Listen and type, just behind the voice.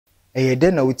eye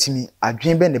de na wotimi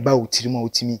adwen be ne ba wotiri ma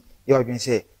wotimi ye odwen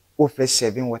se o fe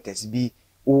 7 waters bi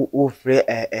o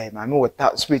frɛ maame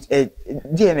water spirit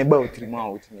die ne ba wotiri ma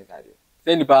wotimi sade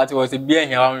say ni party was bia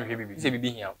hia wa hwe bibi say bibi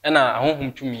hia na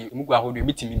ahohom tumi mugu ahodo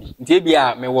bitimi bi nti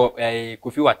ebia me wo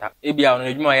kofi wata ebia ono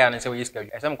adwuma ya na say we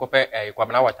schedule esem kopɛ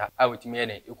kwabena wata a wotimi ye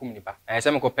ne ekum nipa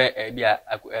esem kopɛ ebia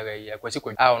akwasi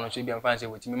kwa a ono so ebia mfa say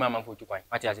wotimi mama mfa otukwan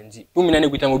mati ase nti tumi na ne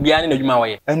gutam obia ne adwuma wa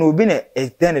ye ɛna obi na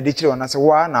ɛdan na de kyerɛ wana sɛ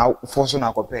wa na fo so na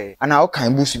akɔpɛ ana o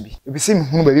kan busu bi ebi sɛ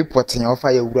mehunu ba bi potenya wo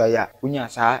fa ya wura ya onya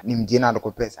saa nimdie na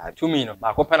adɔkɔpɛ saa tumi no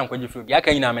ba kopɛ na nkɔgye firi bi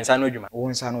aka nyina mensa no adwuma wo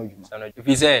nsa no adwuma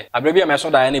efi sɛ abra bi meso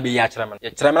da ya na be ya kyerɛ me ye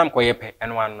kyerɛ me na mkɔ ye pɛ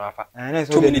ɛno wan no afa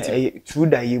 2 minutes true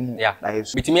da ye mu da ye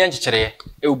so bitimi ankyerɛ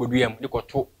e obodu yam de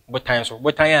kɔto botan so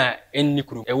botan a enni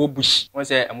kuru e wo bush won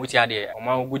sɛ amoti ade o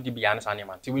ma gudi bi ya na sane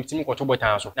man ti bitimi kɔto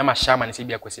botan so na ma hya ma ne sɛ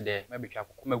bi akwasi dɛ ma betwa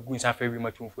akɔ ma gu nsa fa wi ma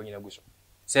tumfo nyina gu so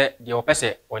sɛ de o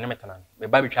pɛsɛ o ne metana me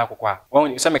ba betwa akɔ a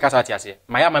won sɛ me kasa ate ase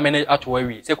ma ya ma me ne ato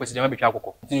awi sɛ kwasi dɛ ma betwa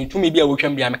akɔ ti tumi bi a wo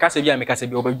twam bi a me kasa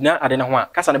bi obaduna ade ne ho a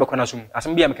kasa ne bɛkɔ na so mu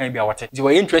asɛm bi a me kan bi a wote ti wo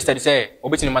interested sɛ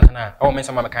obetini matana a o me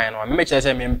nsɛm ma me kan no me me kyerɛ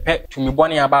sɛ me mpɛ tumi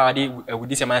bɔne aba ade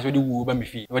awudi sɛ ma so de wu ba me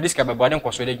fi wo diska bɛbɔ ade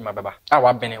nkɔso de dwuma bɛba a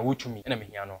wa bene wo tumi na me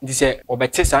hia no nti sɛ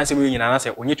obɛte saa nsɛm yi nyina na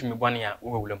sɛ onye tumi bɔne a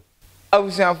wo wulam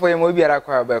abusuafo ye mo biara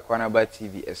kwa ba kwa na ba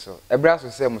TV eso ebra so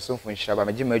sɛ musomfo nhyira ba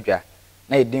megye madwa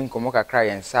na yedin komo kakra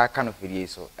ye nsa aka no fedie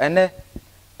so ene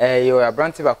yo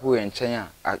abrante ba ko ye nkyɛn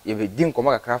a ye bedin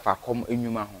komo kakra fa kom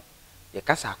enwuma ho ye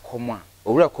kasa kom a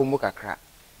owura komo kakra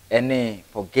ene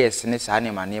for guest ne saa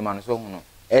ne ma no so hu no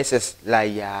ss la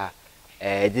ya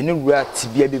de ne wura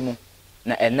tibia bi mu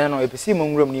na ene no epesi mo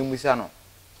nwuram ne musa no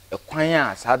ekwan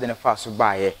a saa de ne fa so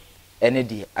ba ye ene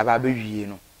de aba ba wie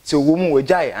no se wo mu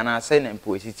wajai ana sai na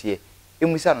mpo esitie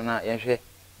emusa no na yenhwe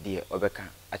de obeka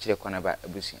a kire kwana ba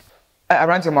abusia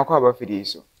abrante makwa ba fidi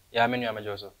so ya menu ya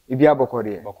majo so ibi aboko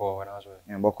de boko na so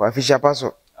boko afisha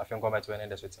paso afenko ba to ne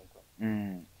de so tinko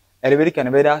elebedi kan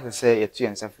be da se yetu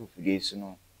yensa fidi so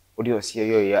no odi osie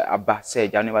yo ya aba se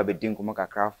ja ne ba be din komo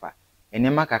kakra fa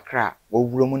enema kakra wo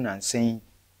wuro mu nansen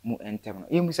mu entem no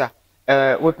emusa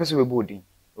wo pese we bodin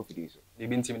ofidi so de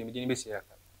bintim ne bidin be sia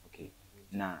aka okay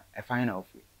na e fine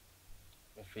ofi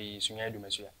fi sunya du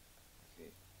mesu ya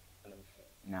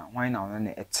na why na ona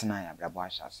na etena ya brabo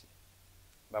ahyase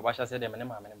baba ahyase de me ne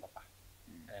ma me ne papa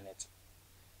net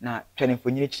na twene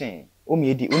fonyire kyen o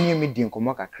me di oni me di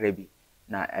nkomo kakra bi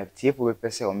na FTF be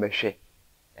pese o mbehwe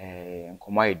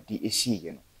nkomo edi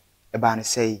esiye no e ba ne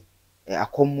sei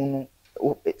akomu no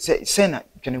sei na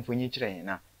twene fonyire kyen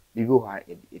na bibi o ha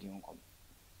edi nkomo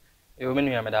o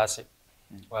menu ya me da ase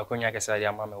wa konya kesa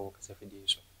ya mama wo kasa fidi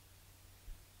so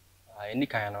eni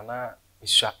kan no na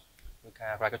esua we kan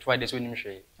akra ketwa de so nim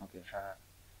hwe okay ha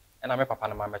ena me papa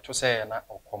na ma meto se na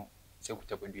okom se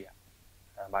kutabadua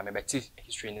ba me beti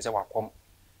history ni se wakom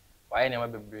wa ene ma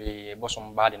bebre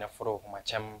bosom ba de na foro homa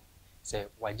chem se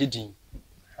wagidin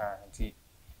ha nti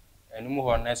enum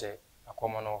ho na se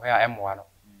akom no hwe a emwa no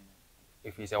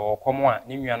efi se wokom a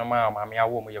ne nua no ma me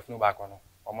awo mo yafunu ba ko no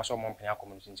omo so mo mpani akom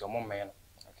no nti omo mmɛn no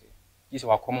okay yise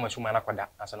wakom ma suma na koda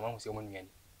asana ma hu se omo nua ni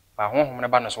ba honhom na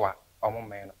ba no so a omo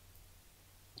mmɛn no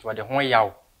to de ho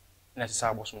yaw na se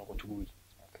sa bosom ko tugu wi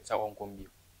sa on kombi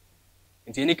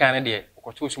nti ni kan de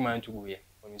okoto suma ntugu ye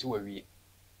oni se wawie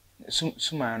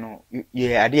suma no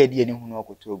ye ade ni hu no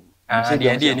okoto ogu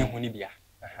ade ni hu ni bia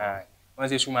aha won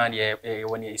se suma de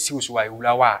woni esiw so wa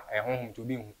ewura wa honhom to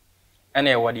bi hu ana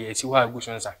e wode esiw ha agu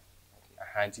so nsa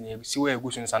aha nti ni esiw ha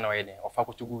agu so nsa na o ye de ofa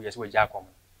ko tugu ye se waji akom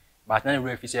ba na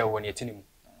wura fi se woni etinimu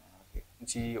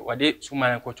nti wade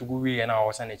suma ko tugu wi ye na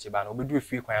o sa na chiba na obedu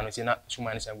fie kwan no se na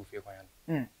suma ne sa gu fie kwan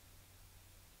no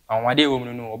anwade wo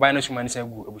mu no oba na suma ne sa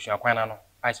gu abusua kwan na no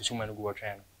ai se suma ne gu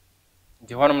wotwen no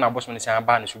nti honom na bosom ne sa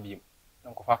ba na so bi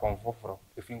na nkofa kon foforo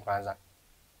efi nkwanza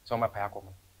so ma pa yakom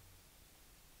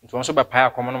nti won so ba pa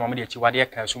yakom no ma de chi wade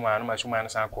ka suma no ma suma ne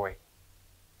sa koe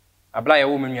abla ye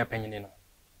wo mu nua panyini no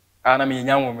ana me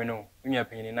nya wo mu no nua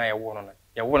panyini na ye wo no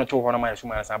ye wo no to ho no ma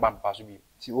suma ne sa ba mpa so bi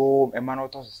ti o ema no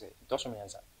to se to so me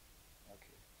yansa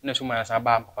okay na suma ne sa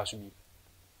ba mpa so bi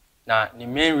na the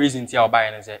main reason ti a oba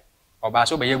ye ne se oba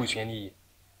so be ye busua ni yi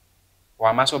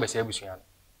wa ma so be se busua no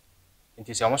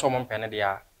nti se omo so mo mpene de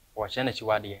a wo hye na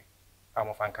chiwade a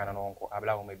mo fanka no nko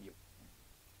abla wo mabio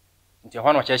nti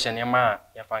ho no hye ne ma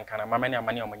ya fanka na mama ne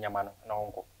amane o nyama no na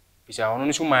nko fisa ono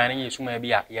no suma ne ye suma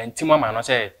bi a ya ntima ma no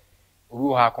se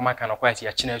oru ha akoma ka no kwa se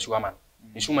ya kina asu ama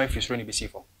ni suma fisro ni besi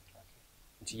fo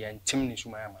nti ya ntim ni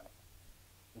suma ama no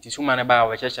nti suma ne ba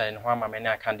wo hye ne ho ama me ne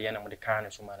aka de na mo de kan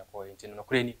ne suma ne ko nti no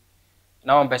kure ni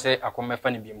na won pese akoma fa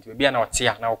ne bi mti bia na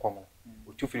otia na okom no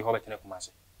otu firi ho betene kuma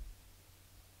se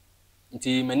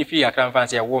nti mani fi akra mfa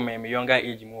say wo me younger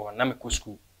age mu ho na me ko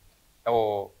school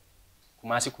o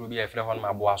Kumasi kuro bi e frɛ hɔ no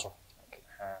ma boa so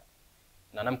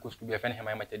na nam ko school bi e frɛ no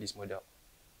Hema Methodist model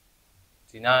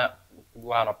ti na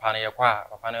bu ha no pa na ye kwa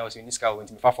papa na o si niska o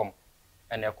nti me fa fom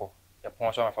ene ko ye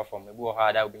pon so ma fa fom me bu ho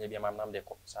ada obinya bi ma nam de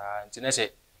ko sa nti na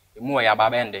se emu ya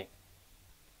baba ende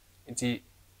nti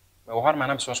me wo ho ma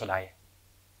nam so dae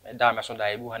me da me so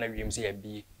dae bu ha na wiem se ya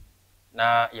bi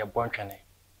na ye bontwene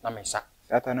na me sa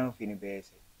sata na mfini be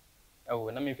se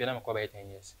na me mfi na me ko be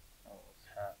 10 years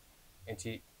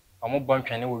nti omo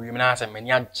bontwene wo wiem na asa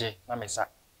mani agye na me sa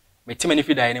me ti mani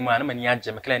fi dae ni mu na mani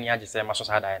agye me kla ni agye se ma so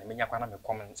sa dae me nya kwa na me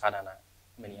kom sa da na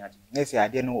mani agye na se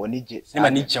ade no oni gye ni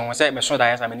mani gye won se me so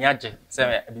dae sa mani agye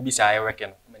se bibi sa aye work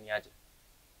no mani agye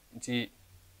nti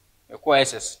me ko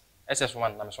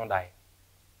SS1 na me so dae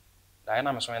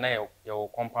na me so na ye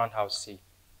compound house si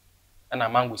na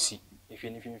mango si ifi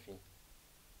ni finfin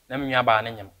na me nwa ba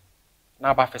na nyam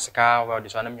na ba physical world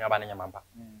so na me nwa ba na nyam aba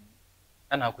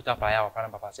na akuta pa ya wa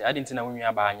papa se adi ntina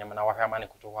wonwa ba nyam na wahwa ma ne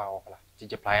kuto wa wopla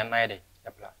tije plan na ide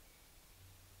ya plan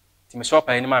ti me so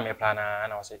pa ni ma me plan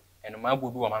na wo se eno ma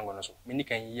bu bi wo mango no so me ni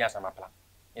kan yi asama plan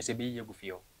yese be yi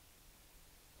gufio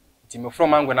ti me from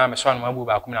mango na me so na ma bu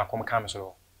ba akum na akom kan me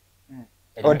so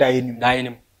o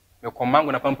dayinim me kom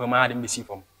mango na pampa ma ade me si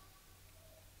fom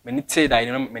me ni tse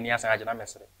dayinim me ni asan age na me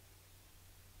sere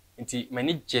nti me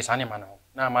ni je sane ma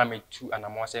na ma me tu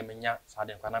anamo se me nya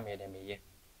sade kwa na me de me ye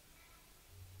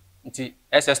nti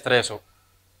SS3 so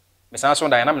me san so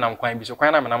dayinim na kwan bi so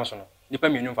kwan na me nam so no nipa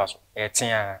mienu mfa so e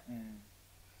tia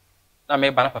na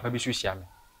me ba na papa bi so hia me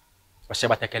o she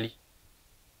batakali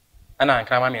ana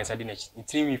ankra ma me ensa di na chi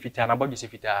ntiri mi fita na body se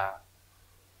fita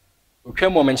otwa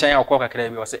mo me nchan akọ kakra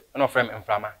bi o se na ofrem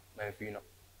mframa ma mfi no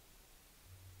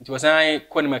nti wasan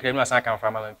ko ni makra no asan kan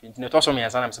mframa ma mfi nti ne to so me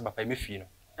ensa na me se papa me fi no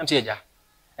am se eja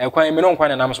e kwan me no kwan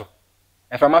na nam so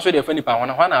mframa so de fa nipa ho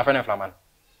na afa na mframa no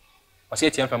o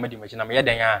se tie mframa di machi na me ye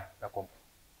dan a na kom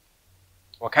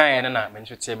o kan na me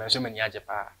nso tie me nso mani age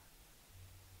pa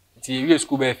nti wi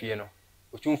school ba fie no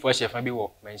otumfo shefa bi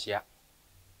wo manhia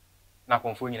na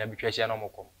konfo nyina bi twahia na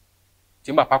omokom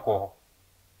ti mba pakọ ho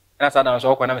na sada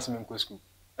nso okọ na mesime mko school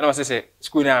na o se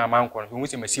school na amanko no hu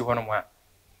se masi ho no mo a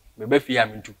me ba fie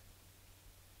amintu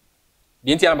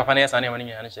di nti na papa na yesa na yemani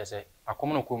nyina na chese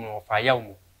akom no kom no fa ya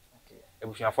mu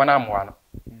ebusuafo na amoa no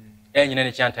nyina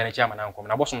ne chianta ne chiama na nkom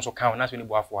na bosom so kan na so ni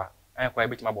boafo a kwa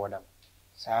ebetima bodam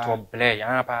to blay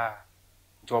ya pa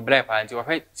to blay pa nti wo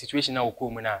situation na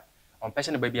okom na on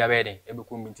person ba bia be den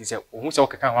ebekom nti se ohun se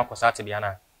okeka ho akosa ate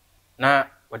bia na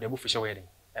wode bu fishe we den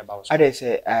e ba wo so ade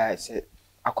se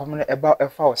akom no eba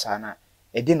efa wo sana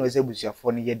e di no ze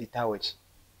busuafo no ye ditawachi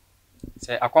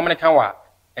se akom no kan wa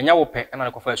enya wo pe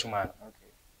na ko fa asuma no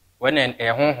when e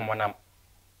honhom nam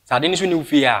sade ni so ni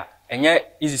ufie a enya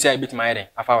easy say bitima ye den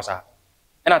afa wo sa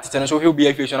na tete no so he obi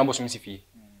afie so na bosom si fie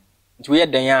nti we ye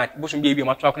den a bosom bia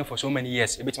mato akon for so many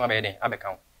years e bitima ba ye den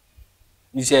abeka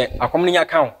ni se akom no nya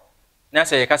kan na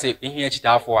se ye ka se ehia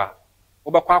chitaafo a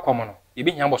wo be kwa akom no e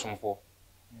bi hia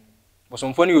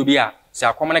bosomfo ni obi a se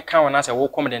akom no kan na se wo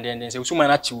kom den se usuma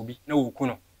na chi obi na wo ku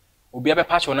no obi abe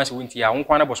patch na se wonti a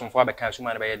wonkwa na bosomfo abeka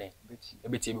usuma na be ye den e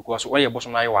beti because wo ye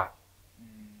bosom na ye wa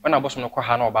wana bosom no kwa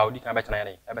ha na oba odi kan betena ye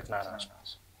den e betena na so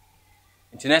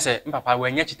nti na se mpapa wo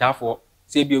anya chitaafo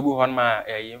se bi obu ho ma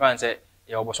yi fan se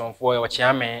ye obosomfo ye wo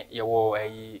chiame ye wo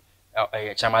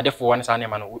chamadefo ne sa ne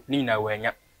ma no ni na wo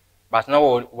anya but na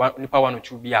wo nipa one or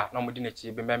two bi a na mo di na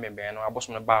chi bembe no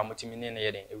abosom no ba mo timi ne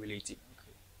ye den e relate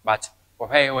but for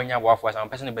hey wo nya boafo as am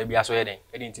person ba bi aso ye den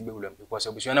e di nti be wulam because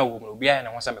obusu na wo mu obi a na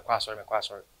ho sa me kwa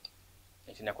asori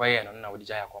nti na kwa ye no na wo di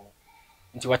ja yakom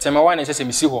nti watema wane se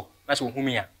misi ho na se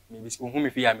ohumi a me bi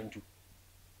ohumi fi ya mentu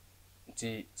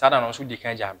nti sada no so di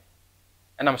kan ja me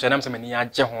na mo se nam se mani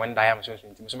agye ho nda ya me so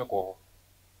nti me so me ko ho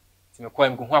nti me kwa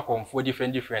me ko ho akomfo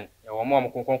different ya wo mo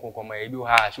konkon ma e bi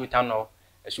ha show town no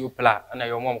esu pla na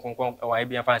yo mo konkon wa e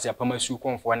bi afa se apama su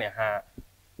konfo ne ha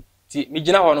ti mi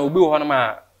gina ho no obi ho no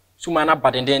ma suma na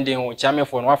badendenden o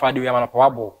chamefo no afa de wi ama no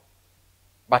pawabo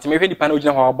but me hwe di pa na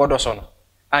ogina ho obodo so no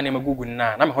ani magugu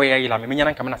na me ho ye yila me nya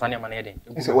na nkam na sane ma na ye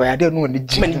den se wo ya de no ni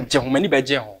ji mani je ho mani ba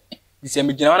je ho di se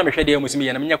me gina na me hwe de amusi me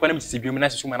ye na me nya kwa na me sisibiem na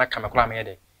suma na kama kula me ye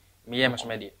de me ye me so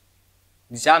me de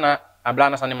di sa na abla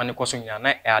na sane ma ne koso nya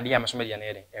na ade ya me so me de na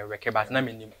ye de e weke but na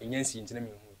me nim enyansi ntina me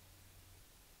hu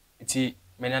iti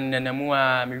me na mu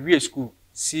a me wie school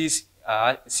 6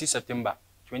 September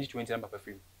 2020 number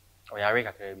perfume o ya we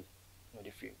kakra bi no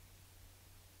de film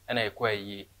ana ekwa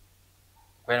yi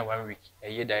kwa na 1 week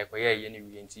eye da ekwa ye ni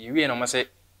wie nti ye wie no ma se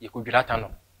ye ko dwirata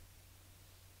no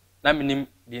na minim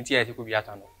de nti ye ko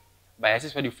dwirata no ba ya se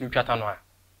so de film twata no a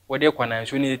wo de kwa na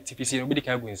so ni TPC no bi de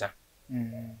kan gunza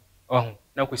oh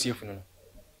na ko sie funu no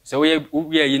se we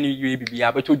ye ni yue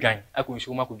bibia beto dwan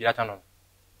akonsu ma ko birata no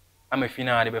ama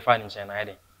fina de be fa ni nchen na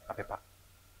ede apepa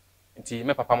nti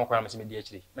me papa mo kwa me se me di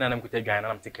akiri me na nam kuta dwan na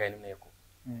nam tika ni na yeko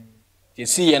ti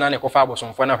si ye na ne ko fa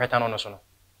abosomfo na hweta no no so no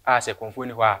a se konfo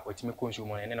ni ho a otimi konsu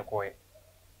mo ne ne ko ye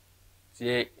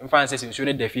ti mfa nse sinsu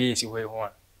ne dafi esi ho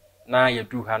a na ye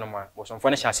du ha no ma bosomfo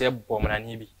ne hyase bo mo na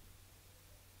ni bi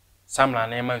samla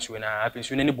na ma nsu na afi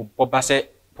nsu ne ni bo ba se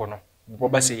po no bo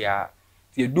ba se ya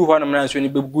ti du ho no na nsu ne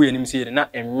bebu ye nim se na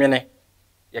enwene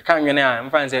ye kan nwene a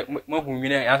mfa nse mahu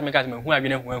nwene ya se me ka se mahu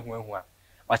adwene hu a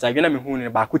but adwene me hu ne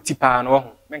ba ko tipa no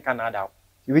ho me nka na ada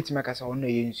you wait me ka se ono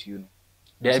ye nsuo no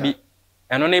there be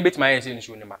eno na ebet ma ye se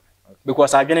nsuo ne ma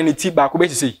because adwene ne ti ba ko be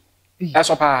sisi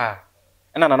eso pa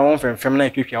na na no mfemfem na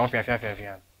twetwa ho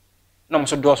fefefefem na mo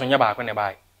so do so nya ba ko ne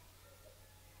bai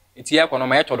enti ya ko no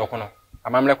ma ye todo ko no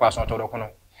amamle kwa so todo ko no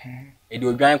e di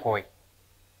odwan ko e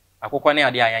akokọ ne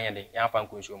ade ayan de ya fa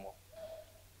nkonsuo mo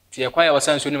ti e kwa ya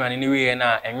wasan nsuo ne ma ne we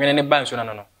na enwene ne ba nsuo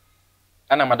na no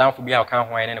ana madamfo bia o kan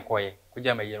ho ayen ne ko ye ko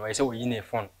ja ma ye no ye se wo yi ne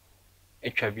phone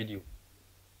etwa video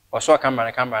o so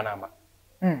camera na ama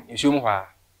nsuo mo ha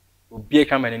obi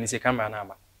camera ni se camera na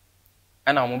ama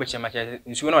ana mo be chema che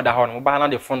nsuo no da ho no mo ba na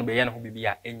de phone be ye ne ho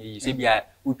bibia enye yi se bia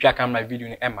utwa camera video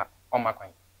ne ema o makwan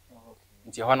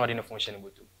nti ho no de ne function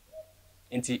botu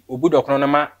nti obudo kono na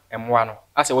ma emwa no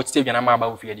ase wo tete dwana ma aba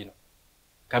wo fie di no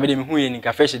ka me de me hu ye ni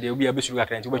ka fresh de obi abesuru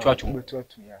akra nti obetu atwum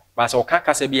ba se o ka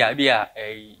kasa bia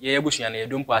ye ebusua na ye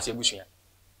dompo ase ebusua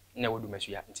na wodu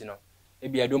masua nti no e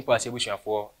bia dompo ase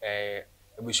ebusuafo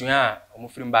ebusua a omo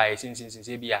firim ba ye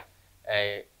sinsin bia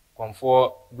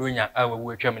konfo donya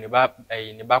awu atwam ne ba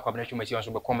ne ba kwabna twuma si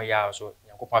so be kom ya so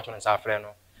nyankopɔ ato no sa afre no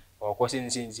o ko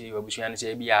sinsin ebusua ne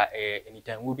se bia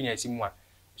anytime wo bi na asimu a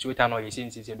so ta no ye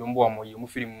sinsin dombo omo ye mu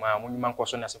firim ma mo nyuma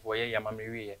nkoso na sefo ye ya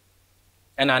mamrewe ye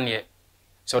ena ne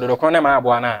so do ko na ma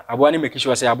abo na abo ne make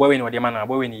sure say abo we ne ode ma na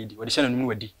abo we ne yidi ode hye na num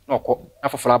wadi na okɔ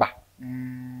afoforo aba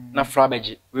na fraba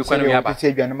ji we kwa no ya ba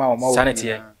sanity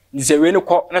ye ni se we ne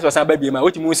kɔ na so san ba biem a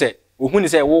otimu se ohun ni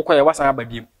se wo kɔ ye wasan aba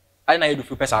biem ai na ye do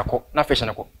fu pesa akɔ na fashion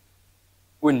kɔ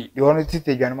oni de wono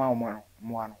tete dwane ma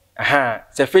mo ano aha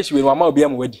se face we no ma obi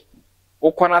am wadi wo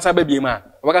kɔ na san ba biem a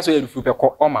waka so ye do fu pe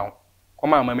kɔ o ma wo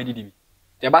kɔma ma medidi bi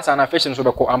te ba sa na fashion so be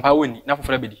kɔ ampa woni na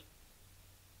foforo bedi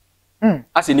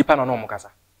ase nipa no no mo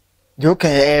kasa de o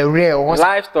kan real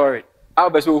life story aw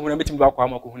be so ohun na betim do akɔ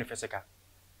ama ko hu ne feseka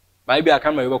ba bi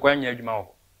aka ma we kɔ anya adwuma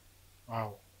ho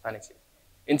wow sanity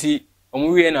enti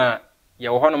omu wie na ye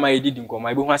wo hono ma yedidi nkɔ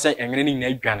ma be hu asa enwene ni nyina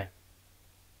adwane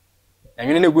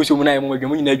enwene na gu so mu na ye mo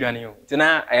adwamu nyina adwane yo enti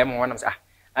na aye mo wonam sa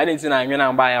ade enti na enwene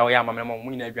amba ya wo ya mamre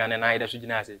mo nyina adwane na aye da so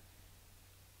gina ase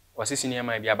osisi ne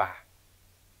ma bia ba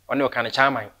one o kan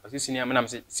chairman osisi ne ma nam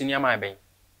se senior man ben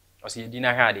osi yedi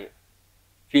na ha de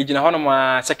fi gina hono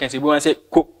ma seconds ebu wan se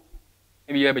ko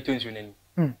e bi ya beto nsu nani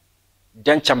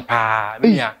dan champa be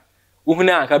bia wo hu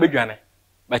na aka bedwane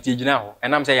ba ti gina ho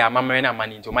enam se ya mamre na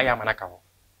amani nti o ma ya manaka ho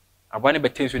abo ne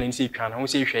beto nsu nani se twa na ho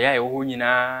se hwe ya ye ho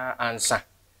nyina ansa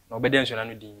na obede nsu na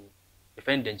no din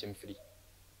defend den chemfiri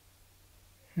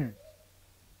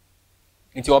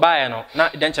nti oba ya no na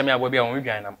den cheme abo bia won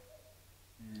dwan nam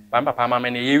ba papa mama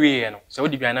ne yewie no se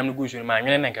odi dwan nam no gu nsu ma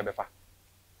nwene nka befa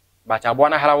ba cha abo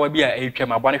na harawa bia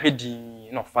etwam abo na hwedi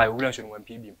no fa ewura nsu no wan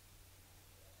pibim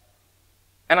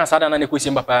ana sada na ne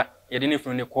kwesi papa yede ne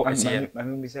funu ne ko asie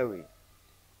mama mi se we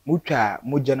mutwa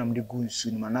moja na mde gu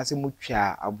nsu no na se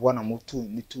mutwa abo na moto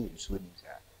ni to nsu ni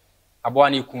sa abo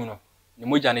na iku no ne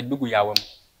moja ne dugu yawam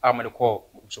amade ko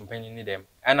sumpani ni dem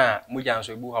ana moja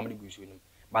nso ebu amade gu nsu no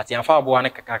but yanfa abo na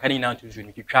kaka ni na to nsu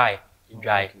ni twitwae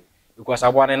idwae because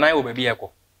abo na nan obabi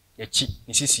eko ya chi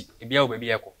ni sisi ebia obabi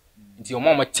eko nti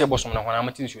omo te bosom na hona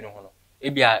mate nsu no ho no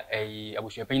ebia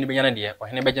abusua panyin be nyana de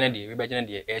ohene be gyana de we be gyana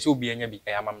de se obi anya bi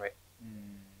amamre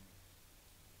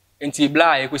nti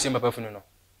bla e kwesi papa funu no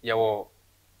ye wo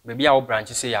baby a wo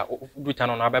branch se ya du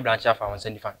tano no aba branch afa won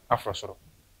send fan afro soro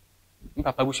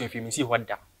papa busua fi mi si ho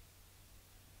da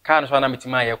kan so na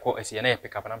mitima ye ko ese na ye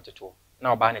pick up na mteto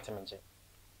na oba na temenje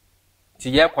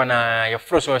ti ye kwa na ye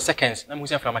fro soro seconds na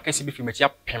musia fra makasi bi fi metia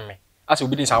pemme ase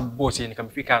obi din sa boss ni kam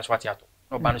fi kan so atiato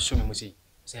na oba no so mi musi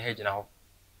se heje na ho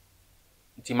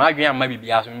nti ma adwen amma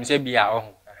bibia so mi se bia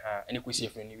ho aha ene kwesi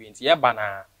funu ni wi nti ye ba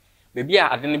na baby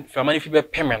a ade ne fra mani fi be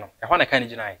pemme no e ho na kan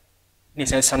gina ni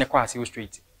se sane kwa ase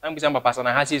street am bisa papa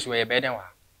sana ha se so ye be den wa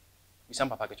bisa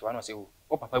papa ke chwa no se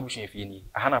o papa busu efie ni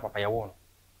aha na papa ye wo no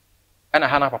ana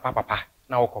ha na papa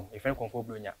na wokom e fen konfo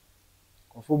bronya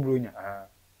aha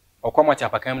okom ati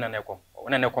apakam na nekom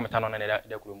na nekom ta no na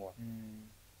de kuro mu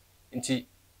nti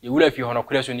ye wura fi ho no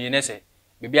kure so ni ne se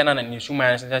bebia na ni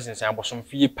suma sense abosom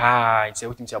fie pa nse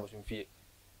wotim si abosom fie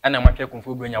ana matwe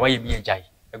konfo bi nya waye bi agyae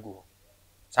ego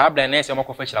saa bla na ese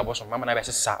makofa kira abosom mama na be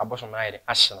sesa abosom na ayede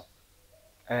ahye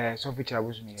no so fi kira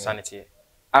abosom ni sanity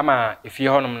ama efie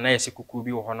honom na ese kuku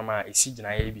bi wo honom a esi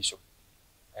gina ye bi so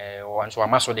wanso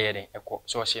amaso de yede eko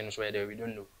so hye no so yede we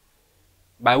don't know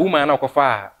ba woman na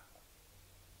okofa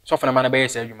so fana ma na be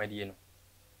yese adwumadie no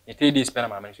e 3 days pena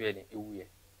mama so yede ewuye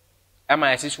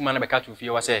ama ese suma na be ka to fie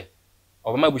wa se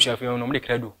obama busha fie no mo de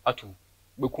krado atum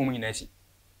be kum nyina si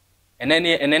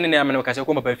enene ne amene ka se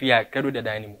ko papa fie a krado de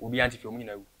dan nim obi anti fie mo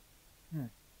nyina wu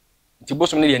nti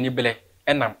bosom ne de ni bele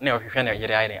enam na ohwehwe na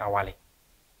yere ayi ne awale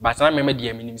ba sana me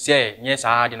de minim se nye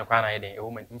saa de no kwa na yede e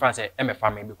wo mfa se e me fa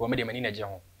me because me de mani na je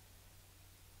ho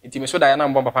nti me so da ya na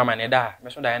mbom papa ma ne da me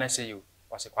so da ya na se yo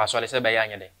wase kwa sole se be ya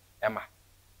anye de ema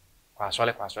kwa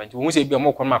sole nti wo se bi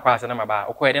mo ko ma kwa ase na ma ba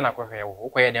okọ yede na kwhwe wo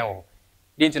okọ yede wo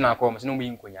de nti na akọ mo se no mu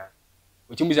yinkonya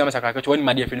otimbu zama saka ka chwani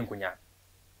made afeni nkonya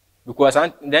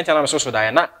because then tana so da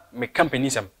ya na me company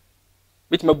sam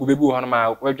bitima bu bebu ho na ma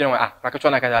wadwene ka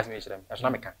chwana ka za se me kirem so na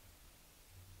me ka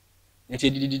nti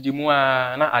dididi mu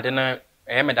a na ade na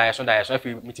me da ya so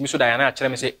afi mitimi so da ya na kire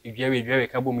me se edwawe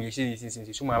ka bom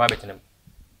yesi suma ba betenam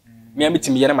me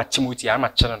mitimi ye na ma chimuti ya ma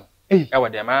kire no e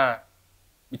wode ma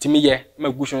mitimi ye ma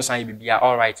gushon san bibia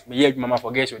all right me ye adwuma ma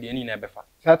forget ode ani na befa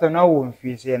sata na wo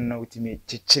mfi se na utimi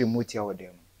chichiri muti ya wode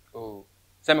oh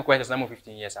some questions na mo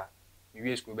 15 years ah me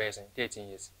we school by 13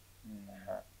 years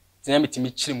tina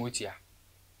mitimi chiri muti ya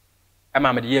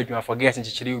ama me de ye adwuma forget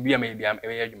chichiri obi ama bibia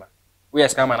e ye adwuma we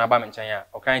yes kama na ba me nchen ya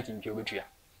o kan tin twa obetua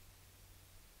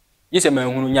yese ma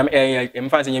hunu nyam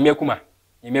mfa se nyame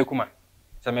akuma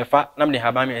se me fa na me de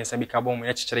haba me ensa bi ka bom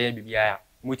ya chichiri ya bibia ya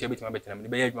muti abetima betenam de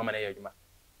be ye adwuma ma na ye adwuma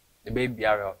de be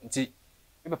biara nti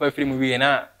me papa firi mu wi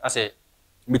na ase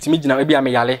mitimi gina e bia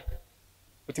me yale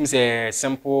mitimi se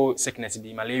simple sickness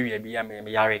bi malaria bi ya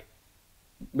me yare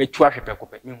be twa hwepe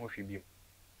kope me ho hwe bi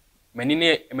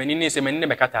manini se manini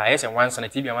be kata ayese once na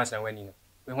tibia once na wani no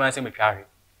we ho anse me twa hwe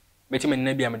mitimi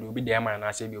na bia me de obi de ma na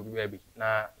ase bi obi ba bi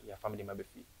na ya family ma be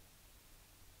fi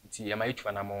nti ya ma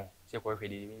itwa na mo se ko hwe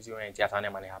de nzi on nti asa na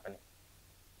ma ne happen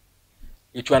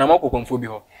itwa na mo kokonfo bi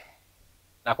ho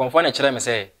na konfo na kire me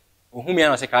se ohumi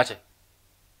na se ka che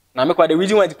na me kwa the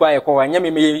reason why ti kwa ye kwa nya me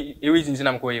reason sin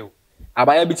am kwa ye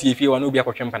abaya bi ti fie wa no obi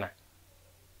akotwe mpana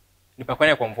nipa kwa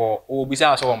ne konfo obi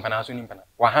sa so mpana so ni mpana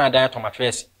wa ha dan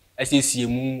tomatres asiesie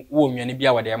mu wo nwene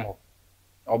bia wa dem ho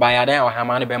obaya dan wa ha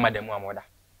ma ne be ma dem amoda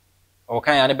o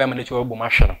kan ya ne be ma ne chi obo ma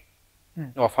hwe no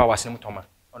na ofa wasem toma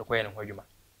o ko ye ne ho adwuma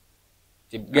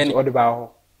ti gani o de ba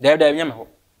ho da nya me ho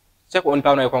se ko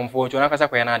npa no ye konfo cho na kasa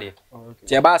kwa na de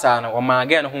ti e ba sa na o ma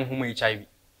ga ne honhom HIV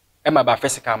ema ba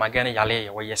physical magana yale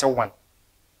wo yese one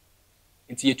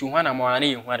nti yetu ho na mo ana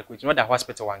ye hu ade ko tino da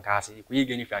hospital wan kaase ko ye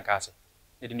gani fian kaase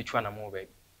ne de ni twa na mo ba bi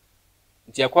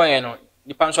nti ekoye no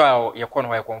nipa nso a ye ko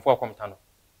no ye konfo akomta no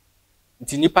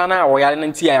nti nipa na wo yale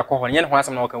nti ya ko ho ne ho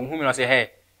asem na wo ka hu mi no se he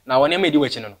na wo ne ma di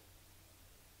wachi no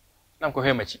na mko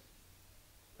he machi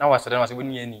na wasere na se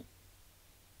boni ani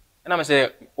na me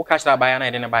se wo ka shira baya na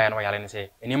ye de ne baya no yale ne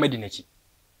se eni ma di na chi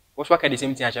wo so ka de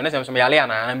same thing a che na se so yale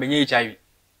ana na benye HIV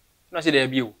na se de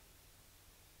biu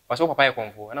waso papa ye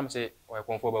konfo na me se o ye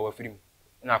konfo ba wa firim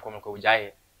na akom ko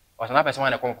jaye waso na person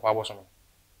na kom papa bosom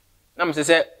na me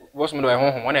se bosom do ye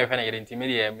honhom na ye fe na ye ntimi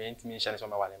de me ntimi hye ne so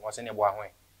ma wale mo se ne bo ahon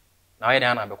na wa ye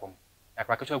na abekom na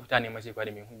kwa kecho akuta ne ma se kwa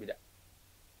de me hu bida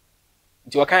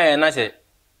nti wa kan na se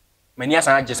mani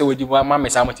asan age se wodi ma me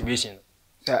sa motivation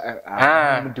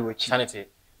sanity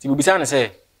ti bi bisa na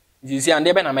se nti si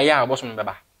ande be na me ya bosom be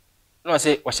ba na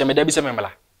se o hye me da bi se me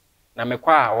mala na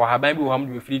mekwa wo haban bi wo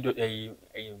ham de free do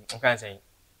nkan sen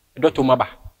doctor maba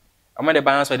amade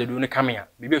ban so de do ne kamea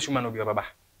bibi esuma no bi obaba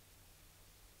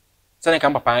sane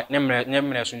kan papa ne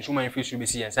mre so nsuma free so be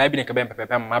si en sai bi ne ka ben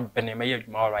pepepe ma be ne maye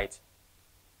adwuma all right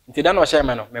nti da no hye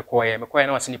me no mekoye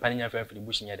na wasini pa nya fan free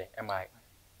bush nye de emai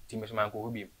ti me so man ko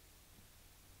hobi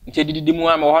nti dididi mu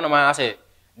am wo no ma ase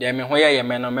de me ho ye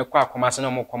me no mekwa akoma se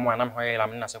no mo komo anam ho ye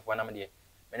lam na sefo na me de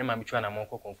me ne ma bitwa na mo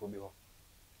ko konfo bi ho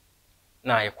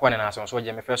na ye kwane na so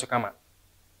je me fe so kama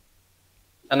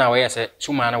ana we yese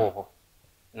suma na wo ho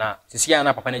na sisia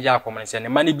na papa ne ja akom ne se ne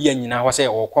ma ne bia nyina ho se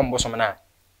wo kom bosom na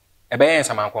e be yen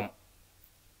sama kom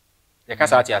ye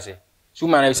kasa ati ase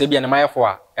suma na se bia ne ma ye fo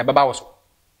a e be ba wo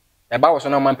so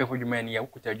na ma mpefo dwuma ni ya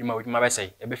ukuta dwuma be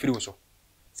sei e be firi wo so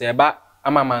se e ba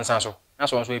ama mansan so na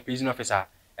so e prison officer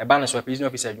e ba na so prison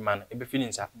officer dwuma na e be firi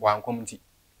nsa wa ankom nti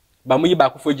ba mu yi ba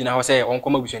kofo gina ho se on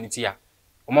kom abusuani ti a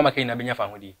o mama kai na benya fa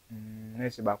hodi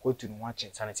nese ba ko tunu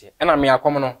wache sanity ena me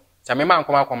akom no se me ma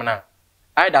ankom akom na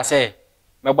ai da se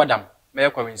me bodam me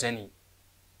ko winsani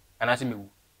ana se mewu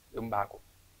em ba ko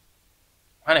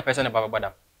 100 person baba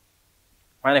badam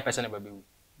 100 person baba wu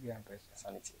Yeah, person.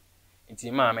 sanity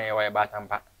nti ma me wa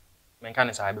batampa men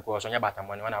kan say because onya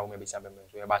batampo ne wana wo me bisa be me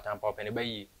so ya batampa open ne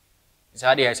bayi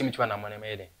isa de ya simi twa na mo ne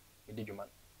me de di dwuma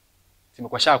ti me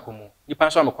ko sha akomu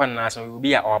nipa so me kon na aso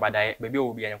obi a obadaye baby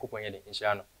obi a yankopon ye de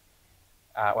nhia no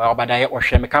wa obadaye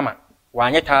ohwe me kama wa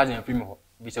anye 1000 fi me ho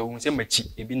bisa wo se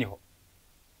machi ebi ni ho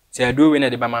se adu we ne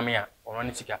de ba mame a ono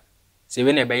ne sika se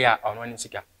we ne be ya ono ne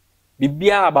sika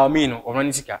bibia about me no ono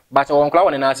ne sika but won kla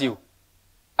won na ase o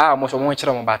mo so mo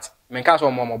kire mo bat men ka so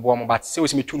mo bo mo bat se o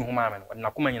se me tu no ho ma me no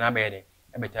na kuma nyina be de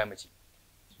e beta machi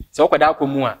se okwada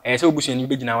akomu a se obusuani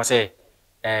be gina wo se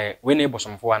we ne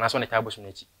bosomfo ana so ne ta bosom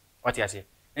na chi what you say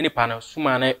any panel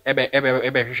suma na ebe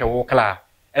hwehwe wo kla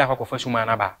e na kwakofa suma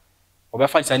na ba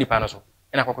obefa sani panel so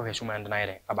e na kwakofa suma na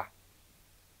ire aba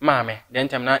maame den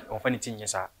tem na onfa ne tinye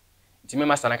sa nti me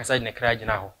master na kasa ne kra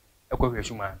gina ho e kwahwe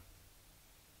suma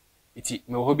iti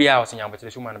me ho bia o se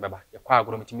nyambotere suma na beba ye kwa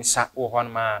agoro mitimi sa wo ho no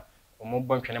ma mo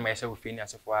bontwe ne ma yesa wo fe ni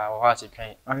asefo a wo ho ase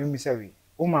twan Ami mi sawi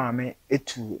o maame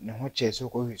etu ne ho che so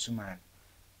kwahwe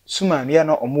suma no ya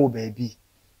na omo baabi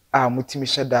mutimi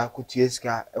shada kutu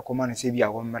esika ekoma ne se bia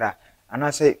wo mra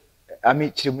ana se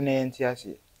ami chirimu ne enti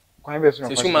ase kwan be so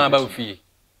no suma ba ofie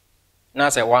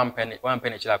na se one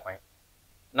penny chira kwan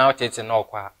na o tete na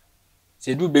okwa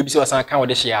se du baby se osan kan wo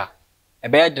de hia e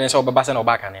be yedene se obeba se na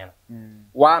oba kan ne no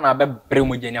wa na be bre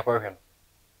mo jeni akwahwe no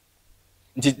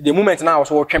nti the moment na wo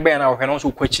so twen be na wo hwe no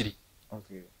so kwachiri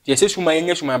okay ti ese suma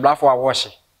yenye suma blafo a wo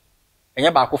hye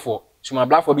enye ba akofo suma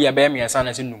blafo bi ya be miensa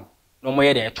na se num no mo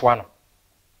ye de etoa no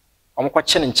omko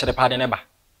kye ne nkyere pa de ne ba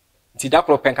nti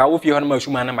dakro penka wo fie ho no ma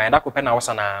suma na ma dakro pe na wo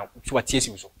sana so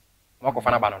watiesi so mo ko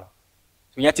fa na ba no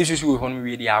so nya ti susu ho no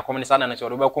wi dia akom ne sana na se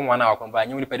do be kom wana akom ba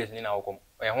nya woni pedes ni na akom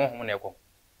e honhom na ekom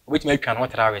obetimi atwa no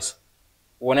trawes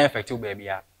wo na effective ba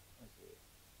bia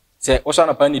se o so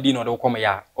na pa ni di no do kom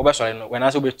ya obe sore no when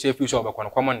aso be chefu so obe kon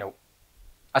kom ne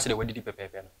asede wadidi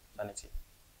pepepe no sanity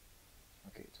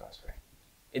okay so as well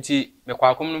enti me kwa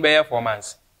akom no be 4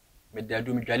 months me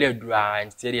dadu me dwale adu a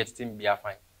enti de tetem bia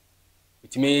fine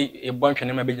bitimi e bon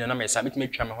twene ma be gina na me sa bitimi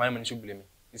twa me ho na me so bulemi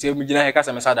se me gina he ka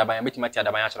se me sa da ban bitimi ati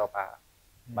adaban a chero pa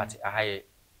but ahaye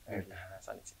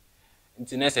sanity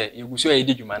enti nese yeguso e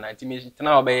di dwuma na enti me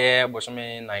tena obeye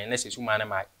bosome nan nese suma na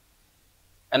mai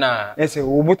ana nese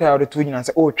wo buta o to nyina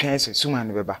se o twen se suma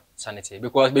ne beba sanity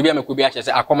because baby am ko bi a che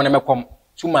se akom na me kom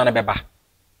suma na beba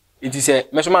enti se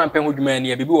me so ma mpɛ ho dwuma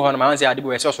ni bibi wo ho na ma se ade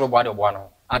bo se soro bo ade bo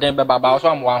no ade beba ba so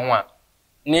amwa ho a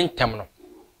ne ntem no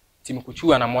ti me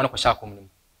kuchu ana mo ne ko sha kom nim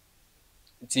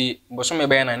enti bosome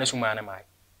be na suma na mai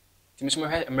ti me so me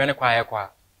hwe mre ne kwa ye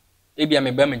kwa ebia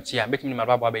me ba manchi a betimi ma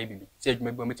ba ba bibi se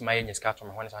adwuma bi metimi aye nyeska to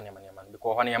me ho ne sa ne ma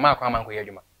because ho ne ma akwa man ko ye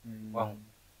adwuma wo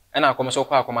ana akom so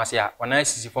kwa akom ase a wana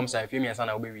sisi form sa fie miensa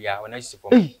na obewi a wana sisi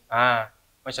form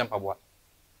mo champa boa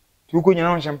tu ko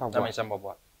nyina on champa boa na champa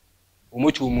boa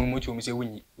umochu se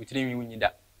wunyi utiri mi wunyi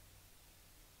da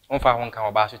on fa ho kan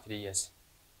oba so 3 years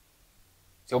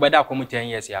se obeda akom 10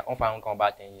 years ya on fa ho kan oba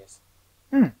 10 years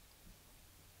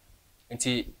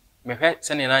nti me hwe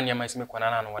se ne na niam ase me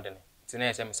kwana na no wode ne nti na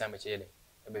ese me sa me chele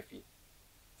ebe fie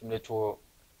nti me to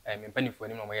me panifo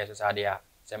ni no mo yese sa de a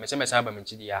se me sa ba me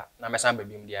chidi ya na me sa ba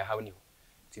bi mu dia ha woni ho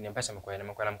nti ne pese me koye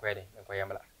me kwana me koye de me koye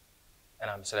mla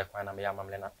na me sele kwana me ya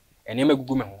mamle na ene me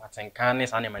gugu me ho atenkan ne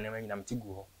sa ne ma ne nyina me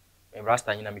tigu ho me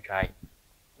brasta nyina me twai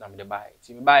na me de bai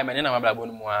nti me bai me ne na mabla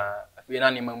bonu mu a afie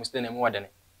na ne ma mu ste ne mu wode ne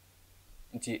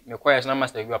nti me koye na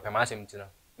master bi opema asem nti no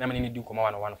na me ne di nkoma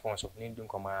wa no one phone so ne di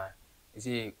nkoma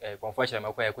isi confusion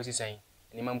me koye kosi sen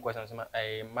ni mam ko san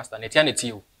master ne tia ne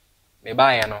tiu me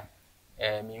bai no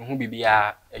mi hu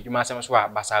bibia adwuma asem so a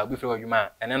basa obi fere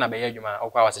adwuma ene na be ye adwuma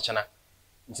okwa wase chena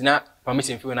ntina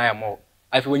permission fi na ya mo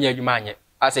afi wonya adwuma anye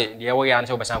ase de wo ya na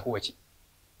se obesan ko wachi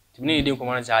tibini ne di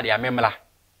nkoma na sa de amemla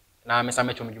na me sa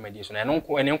metwom adwuma di so na eno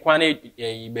nkwa na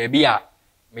baabi a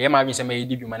me ye ma bi se me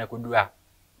di adwuma na kodu a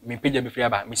me pagya bi fere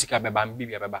ba me sika beba me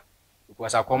bibia beba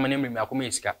because akom ne me akom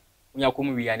esika unya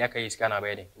akom wi anya ka esika na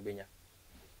ba de obenya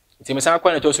nti me sa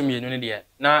kwa na to so mienu ne de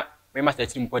na me master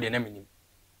team po de na menim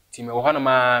ti me wo hono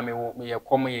ma me ye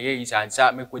kom ye isa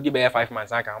nsa me kodi be 5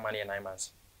 months aka homa ne 9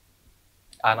 months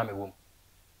na me wom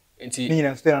nti ni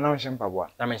na stay na on champa boa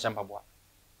na me champa boa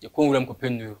ye ko wuram ko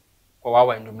pendu ko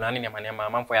wawa ndum na ne ma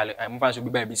manfo ya manfa so bi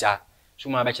ba bi sa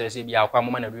suma ba kire se bi akwa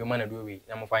mo ma na do we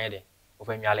na mo fa ye de o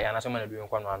fa nywale ana so ma na do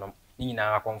nkwa no anom ni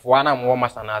nyina akonfo na mo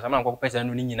master na sama nkwa pesa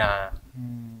no ni nyina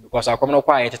because akom no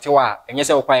kwa ye tetewa enye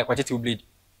se kwa ye kwa tetew bleed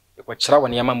ye ko kira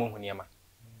woni yama mo hu ne ma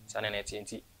sa na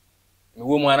nti me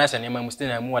wo mu ana se ne ma muste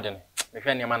na mu wode ne me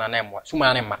hwe ne ma na na mo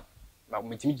suma ne ma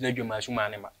me timi gina dwuma suma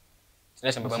ne ma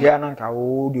se se me ba ya na nka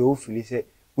wo de o fili se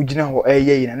ugina ho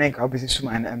eye na nka obese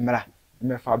suma na emra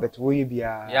me fa bet wo ye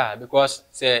bia yeah because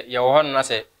say ye wo hono na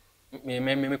say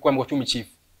me kwa me to me chief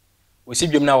o si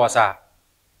dwem na wasa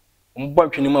mbɔ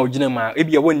ntwene ma ugina ma e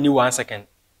bia wonni 1 second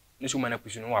ne suma na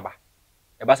pusu no waba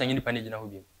e ba sa nyi nipa ne gina ho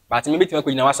bi but me betima ko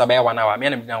gina wasa ba ya wana wa me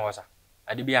na gina wasa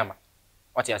ade bi ama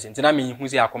wati ase ntina me hu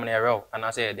si akom na erew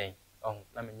ana say den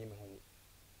na me nyi me hu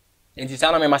ni enti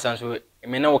sana me masa so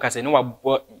me na wo kase ne wa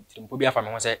bɔ trimpo bi afa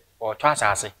me ho say o to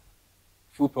asase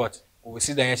full plot o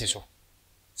si dan yesi so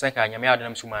sanka nyame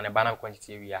adonam suma na bana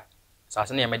quantity ewia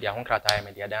asase na ye media ho krata ye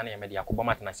media dan na ye media ko bɔ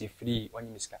matena se free onyi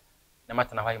miska na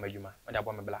matena ho ye madwuma me da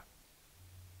bɔ me bla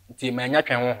nti me nya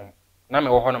twen ho na me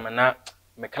wo ho no me na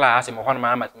me kla ase me ho no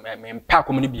ma me mpa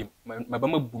kom ni bi me ba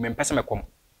mabu me mpese me kom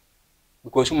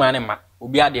because suma na ma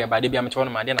obi ade ba de bia me che ho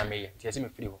no ma de na me ye nti ase me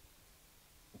free ho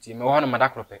nti me wo ho no ma da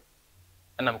krope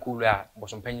na me ko wura a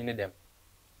bosom panyin ne dem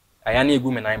aya na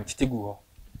egu me na me tete gu ho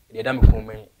de da me ko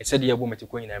me ese de ebo me te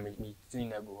ko nyina me tini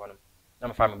na gu ho no na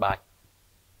me fa me ba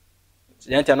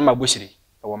yanta na ma boshiri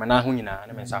wo me na ho nyina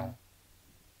na me nsa ho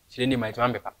chire ni ma tima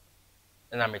bepa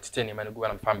na me tete ni ma na gu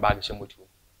na me fa me ba hye motu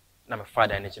na me fa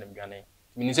da na chine me dwane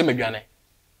me ni se me dwane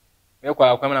me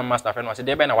kwa kwa na master friend no se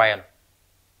de be na waya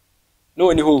no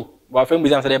oni ho wa fa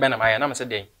mbizam se de be na waya na me se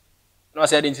de no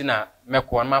se de nti na me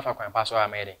ko na ma fa kwan pa so a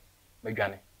me de me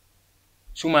dwane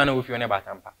suma na wo fi one ba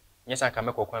tampa nyesa ka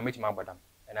me ko kwan metima abodam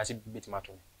na se betima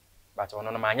to but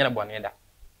ono na ma anya na bone da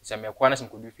se me ko na se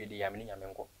ko du fi de ya me ni nya me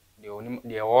nko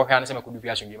de wo hwa na se me ko du fi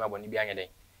asundwe ma bone bi anya den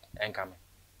enka me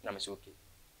na me se okay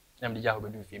na me ja ho be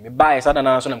du fi me ba e sada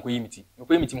na so na ko yimiti me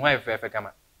ko yimiti ho afefe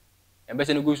kama embe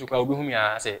se no go su kwa obi hu mi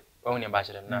a se wo hu ne ba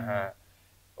kire na ha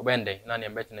obende na ne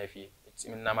mbeti na fi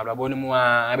na mablabo no mu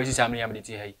a abesi sam ne ya me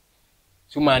ti hai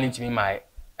suma ni ntimi mai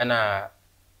na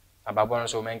ababon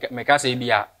so me ka se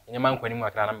bia nyema nkwani mu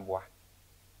akra na mboa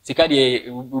sika de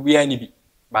obi ani bi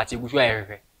ba ti gusu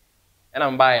ayehwe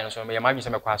na mba ye no so me ma dwi se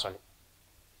me kwa asole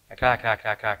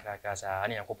kra sa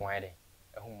ani yankopon ayede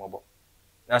ehu mmobo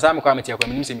na sa me kwa me ti akwa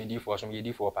minim se me di for so me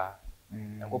di for pa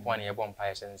yankopon ani ye bom pa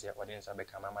ye sense ode nsa be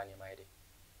kama ma ni ma ayede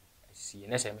si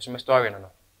ne se me so me story no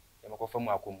no ye me ko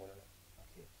famu akomu no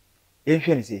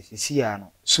ehwe ne se si ya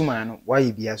no suma no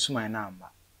waye bia suma na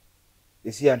amba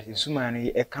esi ya no suma no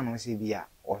e ka no se bia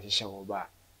o hyehyɛ wo ba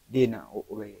de na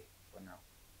obe ona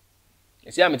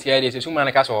esi am tie de se suma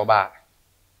na ka so wo ba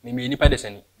me nipa de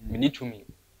sani me ni tumi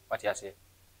wati ase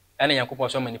ana yankopɔ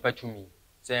so me nipa tumi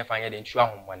se en fanye de ntu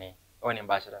ahombone o ne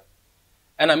ba hyira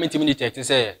ana me timi detect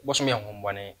se boso me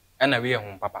ahombone ana we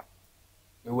ahom papa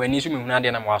me wani so me hunu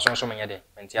ade na ma waso so me nyede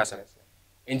menti ase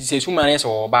enti se suma na se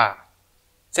wo ba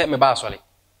se me ba asole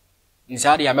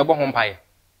nsade ya mebo ho mpae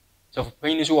so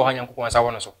panyin so wo ha yankopɔ sa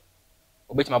wo no so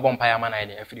obetima bo mpae ama na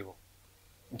ide afiri ho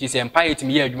nti se mpae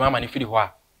timi ya adwuma ama ne firi ho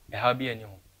a e ha bia ni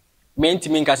ho me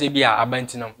ntimi nka se bia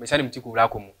abantinam me sade mti kura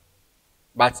akomu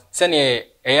but se ne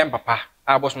eyem papa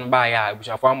a boso no ba ya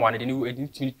abusuafo amwa ne de ni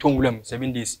timi tonwulam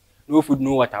 7 days no food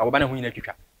no water oba na ho nyina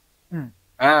twitwa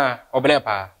obele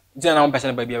pa nti na mo pese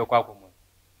na ba bia be kwa akomu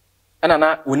ana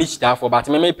na oni chitafo but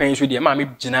me panyin so de ma me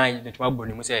gina ne tuma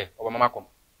boni mu se oba mama kom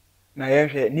na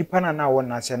yehwe nipa na wo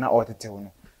na se na otetew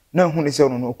no na hu ne se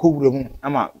no no kowura mu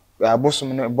ama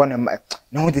abosom no bone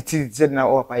na ho tete se na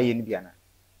o pa ye ni bia na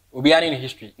obi ani in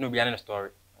history no obi ani in story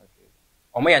okay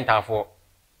omo ye ntafo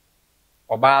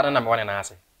oba na me wone na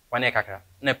ase wane kakra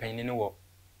na panyin ni wo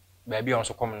ba bia on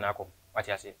so kom na akom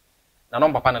wati ase na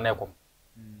no papa na ekom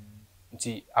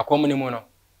nti akom ni mu no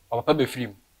o papa be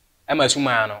firim ama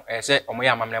suma no se omo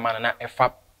ya amamne ma na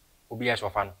efa obi ya so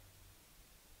fa no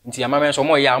nti amamne so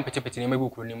omo ya ampetepete ne magu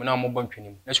kuro ni mu na omo bɔ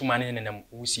ntwenim na suma ne nenam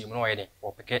wusie mu na oyede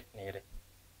o peke ne yede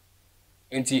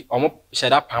nti omo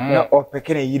sheda pamo na o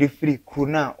peke ne yire firi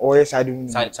kuro na o ye sade mu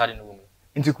sade no mu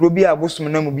nti kuro bi abosum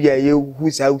na mu bi a ye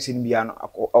hu sa wusie ni bia no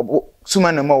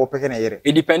suma na ma o peke ne yire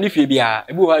e depend fie bia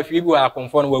ebi wa fie bi wa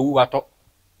konfo no wa wu wato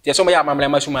ti so omo ya amamne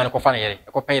ma suma ne ko fa ne yere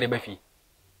e ko pe yere ba fie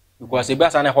because ebi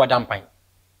asa na ho dampan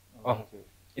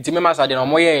iti mema sa de no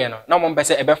moye no na mo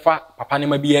mpese ebefa papa ne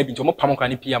ma bia bi nti mo pam kwa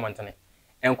ne pia montene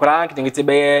enkura nkete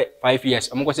be 5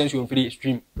 years mo ko sensu mfiri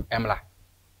stream emla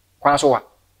kwa so wa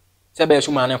se be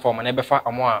su ma ne form na ebefa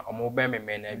omo a omo be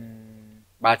meme na bi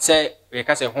but se we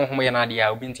ka se honhom ye na de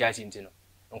a obi nti asi nti no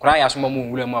enkura ya so mo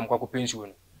nwura mu am kwa ko pensu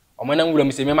no omo na nwura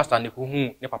mu se mema stand ko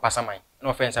hu ne papa saman na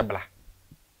offense bla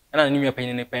na ne nwa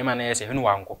panyin ne pan ma na ye se hunu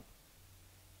wanko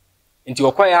nti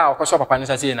okoya okoso papa ne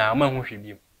sa se na ma hu hwe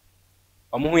bi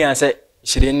omo hu yan se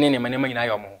hire ne ma nyina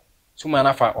ya omo suma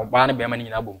na fa oba ne be ma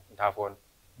nyina bom ntafo no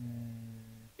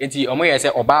enti omo ye se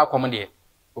oba akom de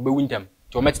obewu ntam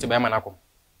ti o metete be ma na akom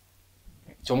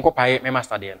ti o mko pae me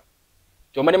master de no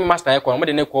ti o me master e ko omo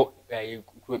de ne ko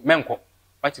menko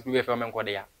party kuru be fe o men ko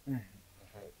de ya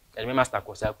e me master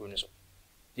course akuru ni so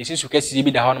ti sisu kesi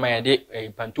bi da ho no ma ye de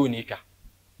panto ni twa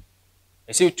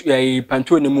e se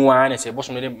panto ni mu wa na se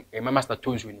boso no de me master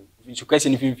tones ni su kesi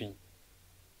ni finfin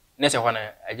na se ho na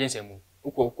agency mu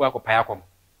uko akopaya akom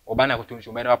oba na ko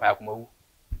tonsu me na apaya akom awu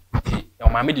ti o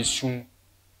ma me de sun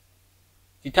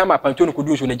ti tama panto no ko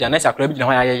du so na jana sa kra bi na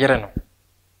ho ya yere no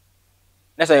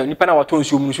na se nipa na wato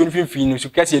nsu mu so ni finfin no su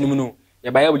kesi ni mu no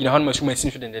ya ba ya bugina ho na masu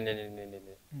masin so den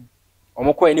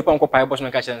omo ko nipa nko pae boso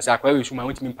no ka che sa akra we su ma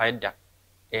wutimi pae da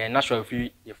natural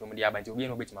free ye from the abanti obi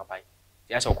no betima pae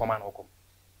ti asa okoma na okom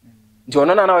nti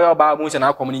ono na yo ba mu se na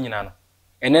akom ni nyina no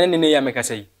enene ne ya meka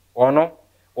sei ono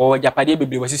o japade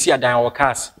bebre wasisi adan o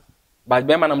cars but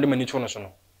be manam de mani cho no so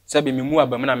no se be memu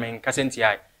abam na men kasenti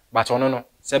ai but ono no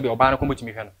se be oba na ko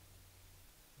motimi hwe no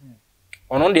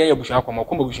ono de ya busu akom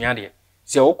okom busu ya de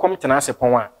se o kom tena ase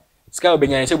pon a ska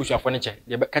obenya se busu afo ne che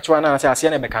de ka chewa na ase ase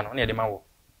na be ka no na de ma wo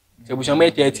se busu ma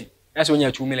 30 na se onya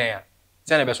 2 million ya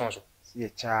se na be so so ye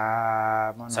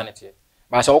cha man sanity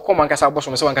ba se o kom anka sa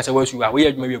boso me se wanka se wasu a wo ya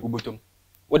adwuma wi agubotom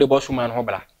wo de boso man ho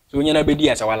bra se onya na be di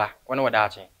ase wala wona wada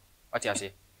ache wati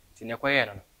ase ti ne kwaye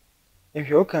no if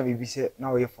you can be say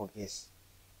now you forget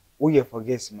we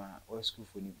forget ma o school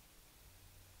for ni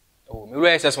oh me ro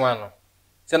SS1 no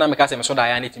se na me ka se me so da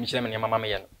ya na timi kire me ne mama me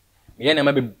ye no me ye na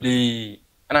ma bebre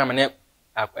ana me ne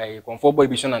comfort boy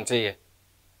bi so nante ye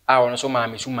a wono so ma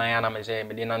me su man ya na me se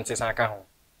me de nante san ka ho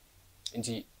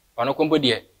nti ono kombo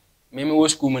de me wo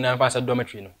school mu na fa sa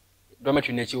dormitory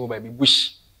na chi wo ba bi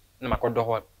bush na makodo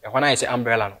ho e ho na ye se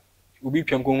umbrella no obi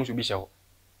twam ko hu so bi hye ho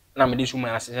na me de su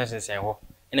man asensen ho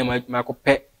ene ma ko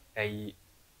pe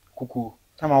kuku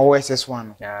tama wo SS1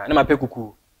 no ya na ma pe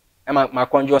kuku e ma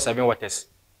konjo 7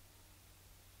 waters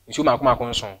nsu ma ko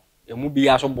nson emu bi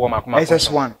aso bo ma ko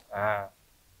SS1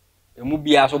 emu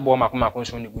bi aso bo ma ko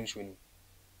nson ni gunsu ni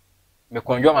me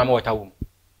konjo ma water wo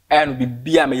aya no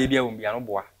bibia ma ye bia wo bia no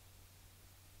boa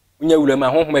unya wura ma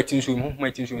honhoma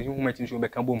tinsu be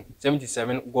ka bom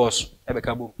 77 goals e be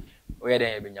ka bom o ye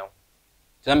den e be nyaw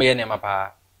so me ye ne ma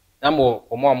pa na mo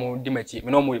omo di mati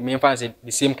me no me fancy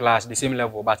the same class the same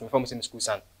level but me from same school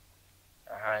san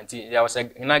nti there was a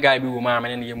guy bi wo ma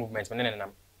me ne movement me ne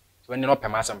nam so when no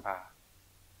pema sampa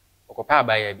okopa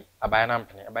abaya bi abaya na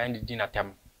mpene abaya ndi na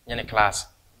tem nye ne class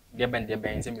de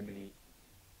ben se me beli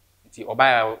nti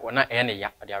obaya ona e ne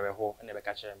ya de aweho ne be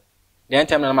ka kire me den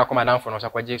tem na ma koma dan fo no so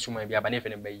kwaje suma bi abane fe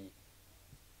ne bayi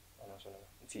ono so no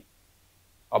nti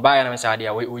obaya na me sa de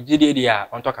a ogide de a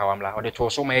on toka wamla o de to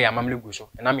so ma ya mamle gu so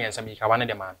na me yansa bi ka wane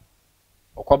de man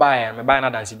okobaya me baya na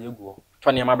dance de gu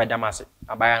to ne ma beda mase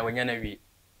abaya wonya na wi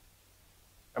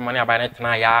amane abaya na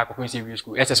tena ya ko kunse wi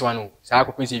school SS1 no sa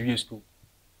ko kunse wi school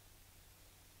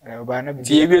oba na bi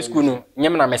ti wi school no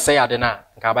nyem na me say ade na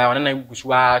nka abaya wane na gu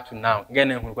so a to now nge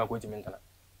na hu kwa ko timi ntana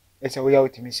ese wo ya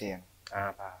otimi se yan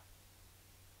pa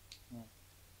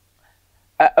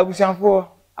abusanfo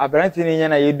abrante ni nya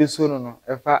na yedu so no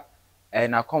efa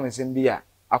na komensem bi a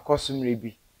akosumre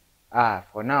bi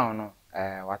for now no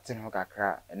watene ho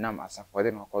kakra nam asafo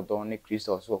de no kodon ne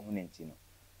Kristo so hu ne nti no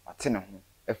watene ho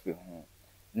afi ho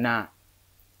na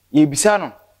yebisa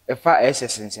no efa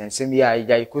sensensem ya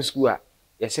ya ko school a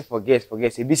yesi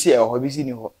forget ebisi ho bisi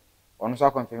ni ho ono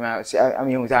so confirm am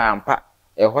yehu sa ampa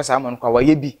ho sa amon kwa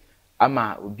waye bi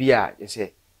ama obi a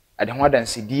yesi ade ho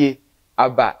adansedie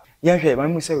aba yahwe ma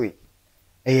mu se we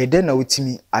de na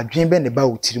wotimi adwen be ne ba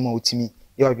wotiri ma wotimi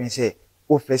ye adwen se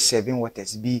o fre 7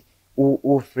 waters bi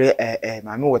o fre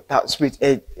mama water spirit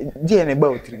die ne ba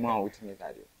wotiri ma wotimi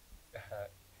tade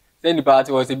then the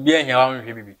party was a beer here on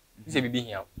bibi se bibi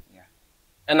here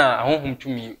na ahonhom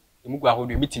tumi emugu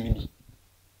ahodo bitimi bi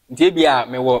nti ebia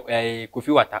me wo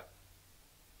kofi wata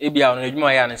ebia ono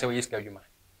adwuma ya na se wo yeska adwuma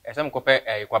esem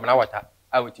kope kwabna wata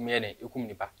a wotimi ne ekum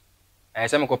nipa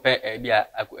esem kope ebia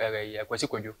akwasi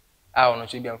kwadwo a ono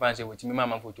so ebia mfa se wotimi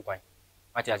mama mfa otu kwan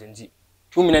mati asenzi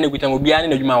tumi na ne gutan obi ane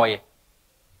na adwuma wo ye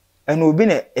ena obi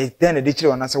na eden na de kire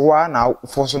wona se wa na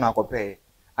fo so na akope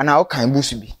ana o kan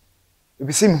busu bi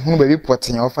ebi se mehunu ba bi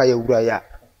potenya ofa ya wura ya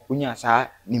unya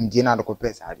sa nimdie na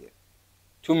akope sa ade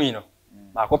tumi no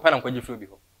ba ko pa na kwaji fro bi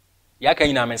ho ya kan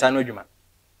ina mensa no adwuma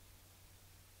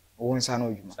o nsa no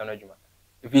adwuma sa no adwuma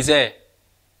if say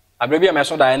abrabi a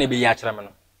meso da ya na be ya kire me no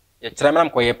ye kire me nam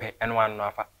ko ye pe eno an no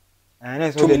afa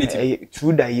na so de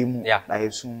true da yemu da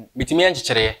yesu bitimi an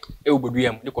kikire e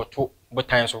oboduam de ko to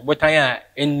botan so botan a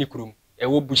enni kurum e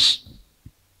wo bush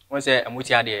won say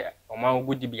amuti ade o ma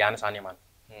gudi bi an sa ne man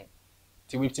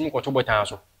ti bitimi ko to botan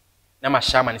so na ma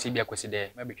shama ne se bi akwesi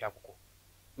de ma betwa akoko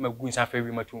ma gu nsa fa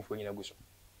wi ma tumfo nyina gu so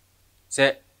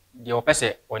se de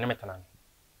opese onye metana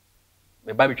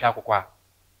be ba betwa akoko a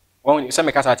on se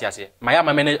me kasa ati ase ma ya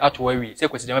ma me ato awi se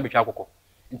kwesi dem betwa akokɔ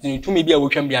nti tumi bia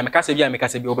wotwam bia me kasa bia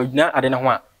obadwina ade ne ho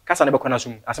a kasa ne bekɔ na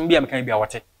sum asem bia me kan bia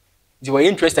wote nti we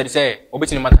interested say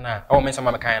obetini matana a wo me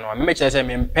sama me kan no me kyerɛ sɛ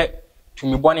me mpɛ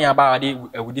tumi bɔne aba ade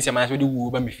awudi se ma so de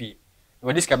wu ba me fi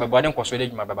we diska ba bɔde nkɔso de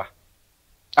dwuma baba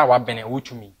a wa bene wo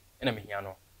tumi na me hia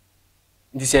no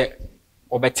nti sɛ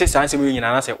obɛte sanse me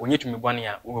nyina na sɛ onye tumi bɔne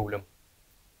a wo wewulam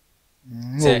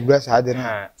se brasa ade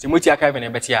na se moti aka bene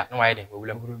bɛte a na wa yɛden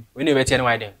wewulam we ne bɛte na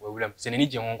wa yɛden wewulam se ne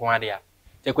gye ho nko ade a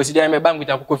sɛ kwesi dan me ba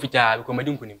nkuta kokɔ fitaa bi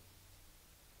kɔmadi nkunim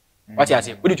wati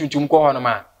ase wodi tuntum kɔ hɔ no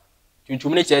ma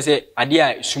tuntum ne kyerɛ sɛ ade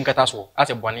a sum kata so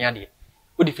ase bɔne ade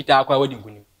wodi fitaa kɔ a wodi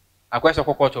nkunim akɔ sɛ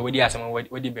kokɔ to wodi asɛm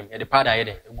wodi bem yɛde pada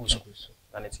yɛde egu so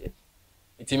na ne tie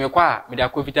nti me kɔ a me da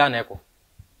kɔ fitaa na ɛkɔ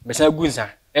bɛsa gu nsa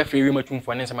ɛfrɛ wi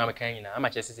matumfo ne nsɛm ameka nyina ama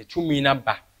kyerɛ sɛ tumi na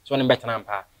ba so ne bɛtena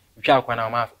mpa witwa akɔ na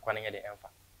ma akɔ ne yɛde ɛmfa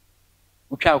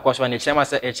witwa akɔ so ne kyerɛ ma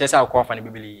sɛ ɛkyerɛ sɛ akɔ fa ne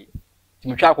bibili nti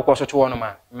me twa akɔ so to wɔ no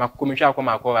ma makɔ me twa akɔ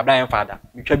ma akɔ abda ɛmfa da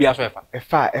me twa bia so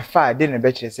ɛfa de ne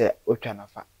bɛkyerɛ sɛ otwa na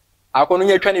fa akɔ no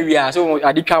nya twa ne wi a so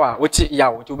ade twa wa wote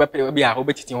yawo to bɛpɛ bia wo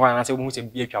bɛtiti ho ana sɛ wo hu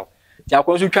sɛ bia twa ti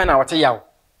akɔ so twa na wote yawo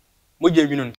mo gye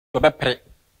wi no to bɛpere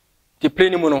ti play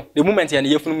ni mu no the moment ya ne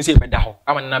yefunu mu sɛ bɛda hɔ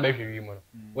ama na bɛhwɛ wi mu no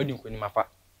wodi nkoni mafa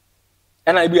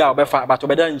ɛna bi a wobɛfa ba to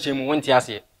bɛda nkyɛn mu wonte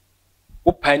ase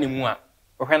wo pa ni mu a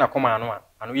wo hwɛ na kɔma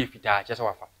ano yɛ fitaa kyɛ sɛ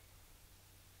wafa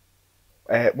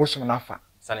bosom na fa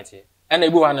sanity ɛna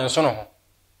bi wa ne nso no ho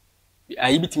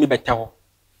ayi bitimi bɛtɛ hɔ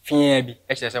fia bi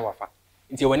ɛkyɛ sɛ wafa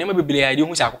nti wɔne ma bibili a de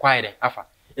hu sɛ akokɔ ayɛ dɛ afa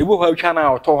ebi hɔ atwa na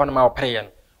ɔtɔ hɔ no ma ɔpere yɛ no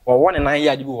wɔwɔ ne nan yɛ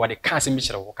ade bi wɔ de ka asɛm bi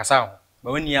kyerɛ wo kasa ho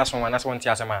ba wani aso wana sɛ wonte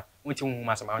asɛm a wonte hu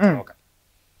asɛm a wonte noka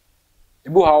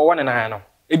ebi hɔ wɔwɔ ne nan no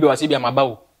ebi wɔ sɛ bi amaba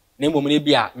wo na mbom ne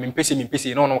bi a mempese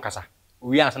na ɔno kasa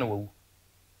owi ansa na wawu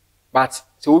but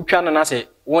sɛ wotwa no na sɛ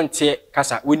wonte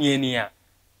kasa woni ani a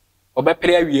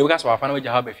obɛpere awie wo kasa wafa na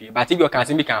wagya ha ba fie but bi ɔka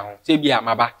asɛm bi ka ho sɛ bi a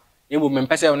maba mbom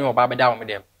mempese wo ne ɔba bɛda wo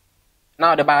medem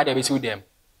na ɔde ba de bɛsi wo dem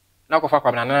na kɔfa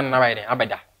kwabna na ba yɛ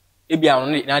abɛda ebi a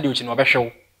ɔno na ade ochi na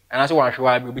ɔbɛhwew ana sɛ wanhwew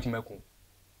a bi obitima aku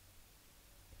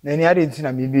na ni ade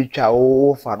ntina me bi twa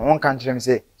wo fa no won kan kyerɛ me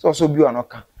sɛ so bi wa no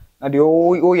ka na de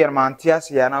wo yɛ ma ante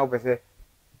ase ya na wo pɛ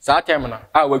saa time na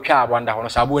a watwa abwanda ho no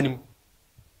sabo anim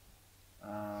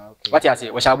okay wati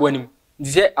ase wo sabo anim nti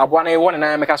sɛ aboa na yɛ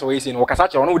na meka sɛ wo yɛsi no wo kasa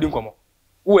kyerɛ no wodi nkɔmɔ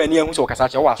wo ani ahu sɛ wo kasa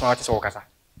kyerɛ wo aso ate sɛ wo kasa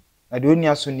na de oni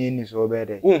aso ni ani so obɛ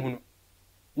de wo hu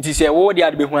nti sɛ wo de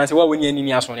ade be hu an sɛ wo woni ani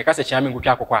ni aso ne kasa kyerɛ me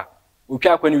nkotwa akokɔ a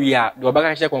wotwa akɔ no wi a de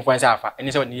obaka kyerɛ konfo sɛ afa ɛne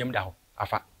sɛ ne yam da hɔ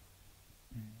afa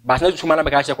ba sɛ tuma na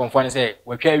baka kyerɛ konfo ne sɛ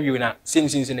watwa wi na sin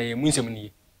na yɛ munsɛm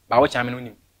ni ba wo kyerɛ me no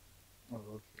nim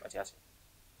wati ase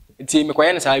nti me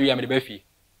koyɛ ne saa wi a me de ba fi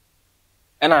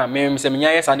ɛna me sɛ me nya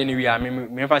yɛ saa de ne wi a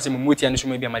me fa sɛ me mutia no so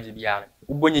ma bi amagye bia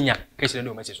wo bonyinya ka kyerɛ ne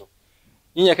o mati so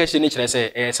nyinya ka kyerɛ ne kyerɛ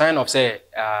sɛ sign of sɛ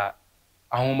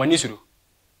ahomani suru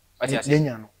wati ase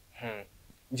nyanya no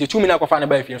nti tumi na kɔfa ne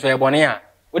ba fi so yɛ bɔne a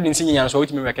wodi nsi nyinya no so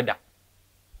wotimi wɛke da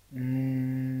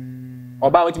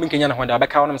oba wotimi kenya na honda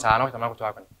bɛka wonom saa na wotama koto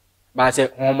akɔne ba sɛ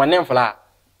homane mfla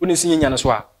wodi nsi nyinya no so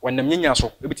a wɔnam nyinya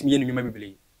so ebitimi yɛ ne nwuma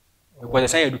bibili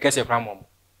because say edu kese kra mom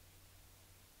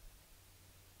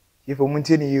ifo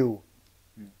muntie ne you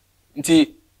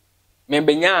nti me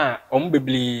benya om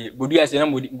bibili bodu ase na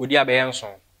bodu abɛyɛ nso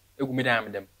egu me dan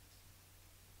medem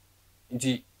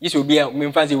nti yisi obi a me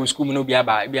mfa se wo school mu no obi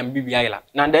aba bia me bibia yela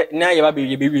na yɛ ba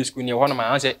be wi school ne hɔ no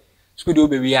ma anse school do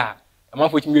be wi a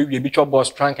amanfo timi wi bi chop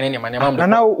boss trunk ne ma ne ma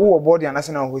na wo boarding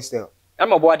anase na hostel am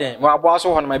boarding mo abo aso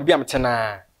hɔ no ma bibia me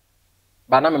tena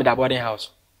ba na me da boarding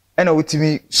house ɛna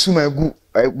wotimi suma gu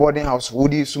boarding house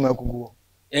wodi suma gugu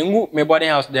engu me boarding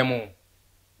house dem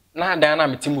na dan na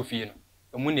me timu fie no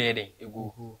emu ne yɛden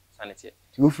egu sanete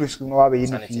ti wo free school no wa be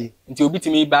yini fie nti obi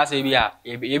timi ba sa bi a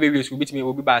ye be wi school bitimi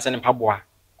obi ba sa ne mpaboa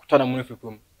kotɔ na mu no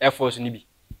fikom air force ni bi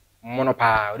mono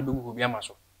pa odi be gu obi ama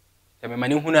so sɛ me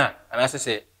mane hu na ana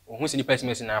sɛ ohun sini person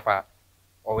na afa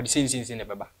o di sin ne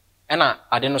beba ɛna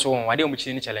ade no so won ade mu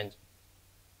kyiri ni challenge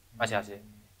mati ase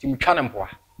ti mu twa na mpoa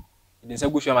de nsa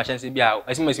gusu ama chance bi a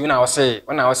asimasi na wo se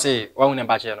wo hu ne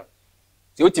ba che no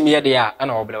se otimi ye de a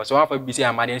ana wo ble so wa fa bi se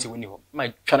amade nse woni ho ma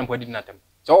twa na mpoa di na tam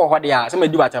so wo ho de a se ma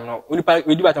di batam no oni pa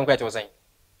we di batam ko ete wo san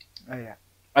aya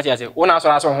mati ase wo na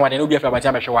so aso ho ade no bi afa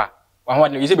batam be hwe wa ho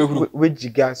ade no yise be huru we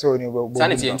jiga so ni bo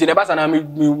sanity nti ne ba sa na mi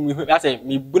ase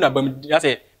mi bu na bam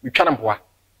ase mi twa na mpoa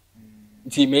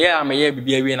nti meye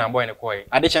bibia wie na boy ne koy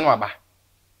ade che no aba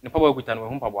ne pa boy kuta no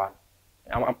hu pa boa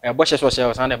e bo che so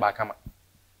che san de ba kama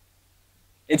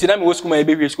nti na me wo school ma e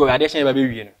be wie school ade che ba be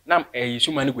wie no na e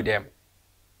yisu ma ne gudem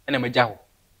na me gya ho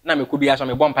na me ko bia so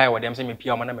me bom pa e wo dem se me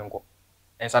pia o ma na me nko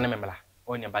ensa ne me mla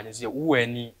o nya ba je se wo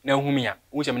ani na hu mi a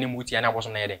wo che me ne mu tia na bo so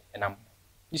na ye de enam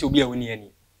isi obi a woni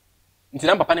ani nti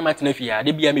na papa ne matena fia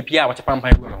de bia me pia wote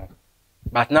pampan go no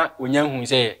but na onya hu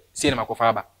say na makofa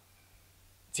aba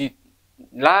ti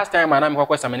last time ana me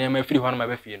kwakwa samene ma firi ho na ma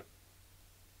ba fie no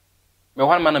me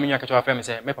ho na me nwa kacho afa me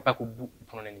say me papa ko bu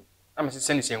pono nani na me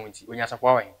se ne se nwunti onya asafo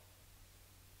awan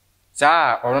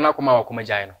sa oro na koma wa koma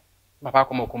jai no papa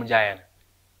koma koma jai na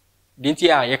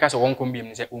dinti a ye ka se won kom biem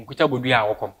ne se onkuta bodu a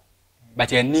wokom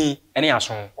but ani ene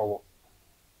aso owo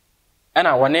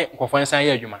ana wone nkofo nsan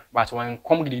ye adwuma but won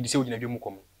kom gidi se ogina dwum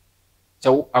kom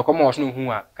so akoma wo so no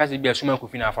hu a ka se bia suma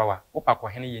kofi na afa wa wo pa ko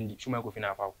hene yendi suma kofi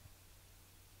na afa wa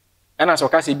ana so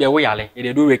ka se bia wo yale ye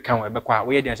de do we kan we be kwa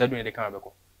wo ye de nsa do ne de kan we be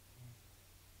ko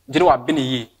jiri wa bene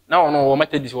yi na wono wo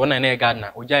methodist wo na na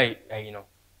gardener ojai ayi no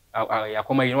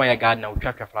akoma yi no ya gardener o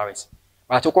twatwa flowers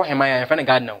but ko hema ya fa na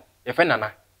gardener ye fa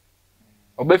nana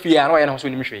obafi ya no ya na so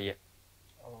ni mhwe ye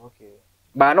okay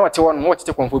ba na wote won wo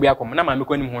tete konfo bi akom na ma me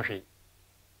ko ni ho hwe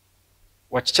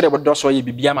wo kikire bodo so ye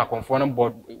bibia ma konfo no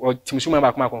board timsuma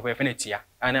ba konfo ye fa na tia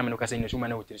ana me no kasa ni suma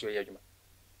na wotiri so ye adwuma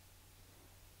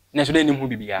na so de ni hu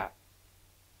bibia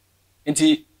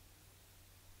nti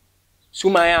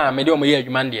suma ya me de o me ye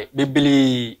adwuma de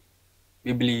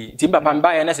bibli nti papa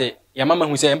mba ya na se ya mama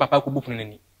hu se papa ko bupunu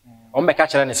nani o me ka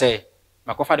kire ne se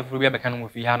makofa de furu bi abeka no mo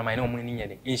fi ha no ma ne o mo ni nya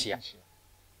de enhia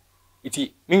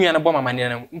iti minwa na bo mama ne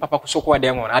na papa ko soko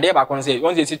de mo ade ba ko no se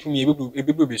won se tumi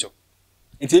ebebu bi so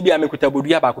nti ebia me kuta bodu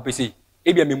ya ba ko pese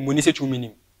ebia me muni se tumi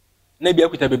nim na bia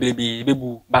kuta bebelebe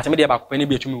bebu ba se me de ba ko pe ne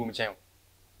bia tumi wo mi chen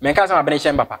me ka sa ma bene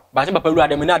chen papa ba se papa ru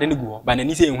ade me na ade ne gu ho ba na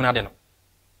ni se ehunu ade no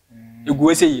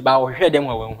egu ese yi ba wo hwe dem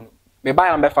ho wa hunu me ba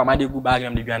ya mbe fa ma de gu ba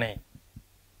gram de dwane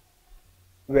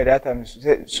we that time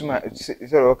suma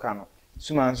se ro ka no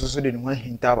suma nso so de ne ho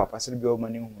hinta papa se bia o ma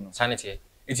ne hu no sanete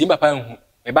enti papa hu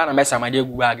me ba na mbe sa ma de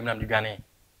gu ba gram de dwane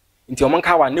nti omon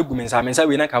ka wa ne gu mensa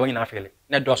we na ka wa nyina afele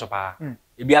na do so pa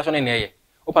ebi aso ne ye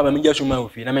o pa ma me suma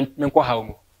ofi na me nko ha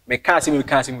mu me ka se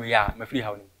me ya ma free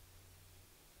ha ni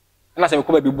na se me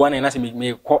ko ba bi bua na se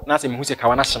me ko na se me hu se ka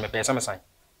wa na hye me pe se me san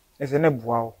ese ne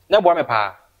bua o na bua me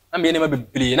pa na me ne ma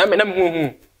bebre na me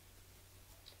hu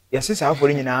yes sa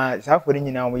afori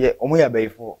nyina omo ya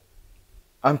bayifo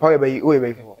ampa ya bayi o ya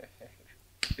bayifo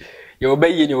ye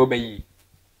obayi ni obayi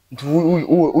ntu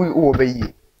o obayi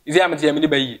izi amete ya me ni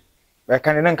bayi ba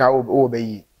kan ne nka o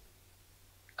obayi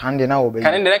kan de na obayi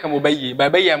kan de na ka mo bayi ba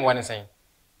bayi am wan san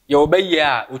ye obayi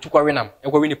a otukwa wenam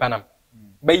ekwa weni panam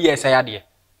bayi esa ya de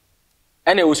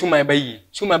ene osuma bayi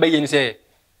suma bayi ni se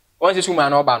on se suma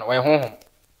na oba no we honhom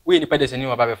we ni pede se ni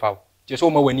oba be fawo ti so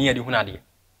ma wani ya de hu na de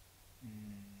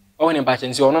o ne ba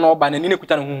chen se ono na oba na ni ne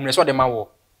kuta na honhom ne so de ma wo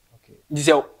okay ndi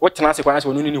se wo tena se kwa na se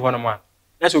onu ni ho no ma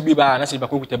na se obi ba na se ba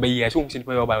ko kuta bayi so hu se ni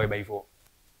pa oba we bayi fo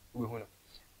we hu no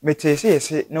mete se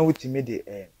yese na wutime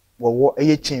de wo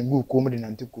eye chen gu ko mu de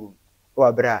nantikuru o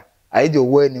abra ayi de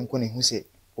wo ani nko ne hu se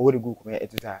wo de gu ko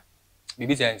eteta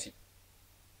bibi sensi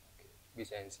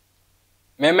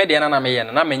me de na me ye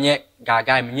na menye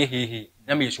gaga menye hehe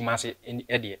na me yesuma se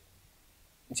e de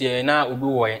nti na obi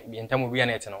wo ye bi ntam obi ya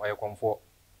na ete no ye komfo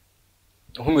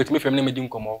hu me tumi fem na me di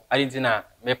nkomo ade nti na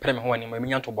me pre me ho ani me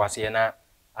nya nto boase na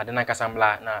ade na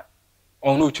kasambla na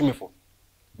on no tumi fo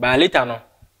ba later no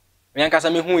me yankasa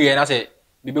me hu ye na se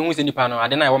bibi hu se nipa no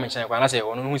ade na ye wo me chen kwa na se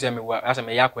ono hu se me wa na se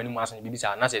me ya kwa ni mu aso bibi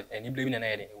sa na se eni ble bi na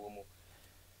ye de wo mu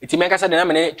iti me yankasa de na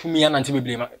me ne tumi ya na nti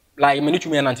beble like me ne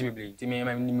tumi ya na nti beble iti me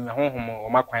honhom o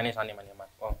ma kwan ne sa ne ma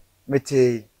oh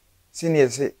mete senior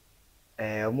se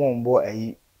mo mbo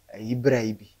ayi bra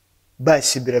ibi ba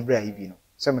si bra ibi no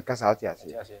so me kasa out ya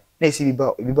se na isi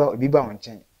bi ba on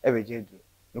chen e be je du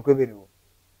no ko be ni wo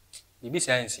bibi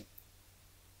science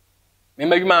me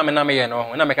madwuma me na me ye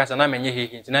no na me kasa na me nye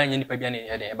hehe nti na nye nipa bia ne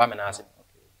ye de ba me na ase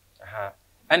aha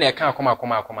ana e kan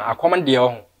akom de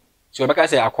ho so be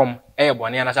kasa akom e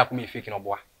bone ya na sa akom e fake no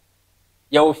boa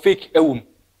ya o fake ewum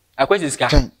akwesi ska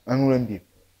anura mbi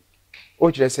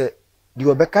o kire se di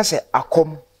o be kasa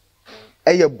akom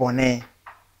e ye bone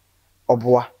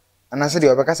oboa ana se di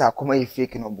o be kasa akom e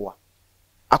fake no boa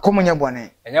akom nya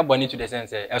bone enya bone to the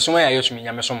sense esuma ya yesum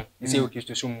nyame som ise o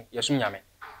Kristo sum yesum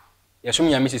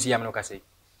nyame sisi yam no kase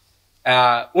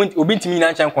obi ntimi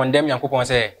na ncha condemn yankopon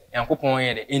se yankopon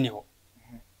ye de eni ho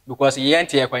because ye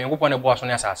ente ye kwa yankopon ne bo so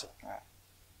ne asase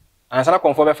ansana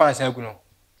konfo be fan san agu no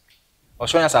o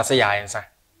so ne asase ya ensa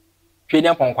twe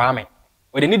ne pon kwa ame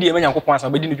o de ni die me yankopon asa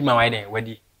obedi ni dwuma wa den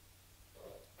wadi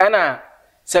ana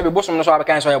se be bosom no so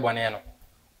abekan so ye bone no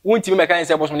wontimi me kan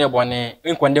se bosom ne bone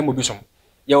en condemn obi som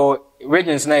ye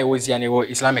religions na ye wozi ane wo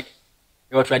Islamic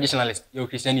ye traditionalist ye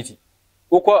Christianity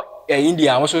uko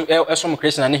India wo so esom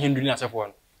Christian na Hindu na sefo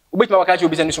no obetima waka che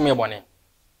obi se ni som ye bone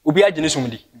obi agye ni som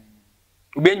di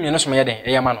obi enwe no som ye den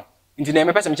e ye ma no nti na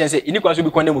me pese me chen say ini kwa so bi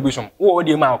kwande mo bi som wo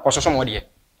de ma ko so som wo de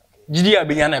gidi a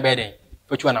benya na be den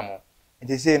fatu anamo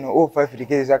nti say no o fa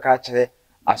fidike za ka kire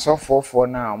asofofo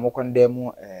na mo kwande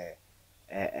mu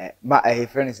ma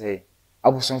friend say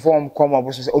abusonfo kom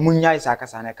abuson say omunya isa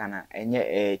akasa na kana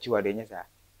enye chiwade enye sa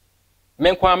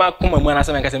men kwa ma kuma mu na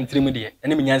se men kasem trimu de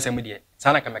ene me nyansam de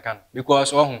sana ka meka no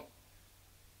because ohun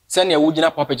se na wo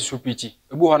gina property so pichi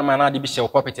ebu ho na na de bi hye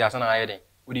property asa na aye den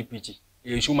wo di pichi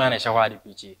e su ma na hye ho ade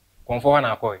pichi konfo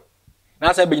na akoy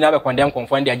na se be gina be condemn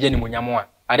konfo de agye ni munyamo a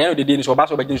ade no de ni so ba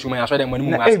so be gina su ma so de manu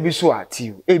mu asa e bi so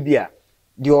atiu e bia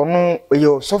de ono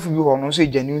ye sofu bi ho no so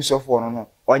gyanin sofu no no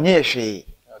onye ye hwe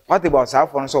what about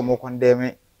safo no so mo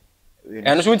condemn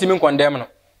eno so ntimi condemn no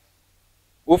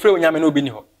wo fre onyame no obi ni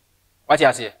ho what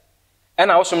you say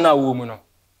ena wo som na wo mu no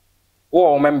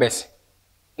wo members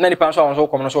na ni pan so won so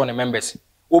kom no so ne members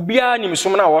obia nim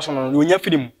som na wo som no onya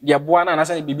firim de boa na na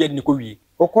se bibia de ni ko wie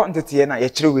okọ ntete na ye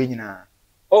kire we nyina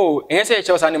oh enye se ye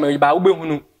kire sa ne ma ba wo be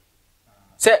hunu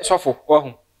se sofo wo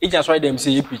hu ija so dem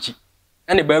se ye pichi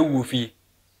ene ba wu fie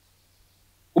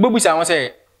wo be busa won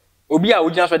se obi a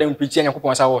ogina so dem pichi anya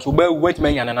kopon sa wo so ba wu wanti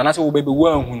manya na na se wo be wu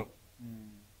anhunu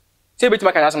se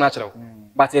betima ka asem na kire wo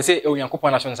but ye se onya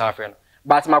kopon na so nsa afre no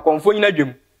but ma konfo nyina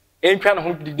dwem entwa no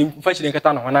ho di fa chire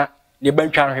nkata no ho na ne ba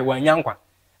ntwa no he wanya nkwa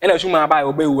ena su ma ba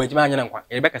wo be wu wantima anya nkwa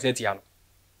e be ka se tia no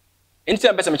enti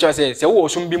am pese me kire se wo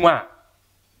sum bi mu a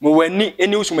mo wani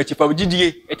eni usum achifa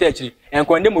gidie eta achiri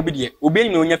enkwande mo bi de obi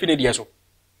ni onya fi ne de so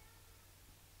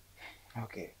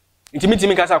okay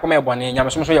intimi ka sa akoma e bone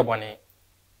nyame so ye bone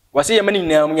wase ye mani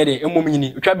na munye de emom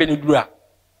nyini otwa be ne duru a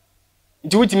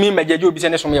nti wutimi magyaje obi se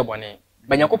ne so ye bone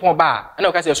banyakopon ba na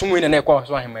o ka se sumu ina na e kwa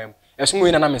so ahemam e sumu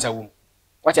ina na mensa wom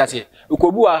wati ate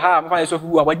okobu a ha mafa so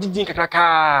fu a wagigin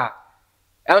kakraka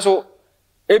enso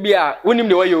ebia wonim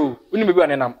de wayo wonim be bi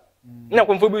anenam na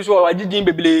konfo bi so wagigin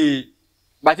beble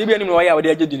but ebia nim no waya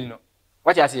wade agedini no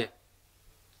wati ate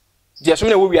je so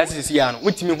na wo wi asisi ya no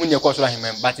wutimi hu ne kwa so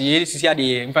ahemam but ye sisi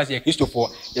ade mfa se Christopher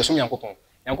ye so yankopon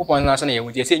yankopon na so na ye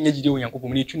won je se nya gidi wo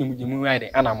yankopon ni tunu mu gimu ayde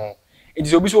anamo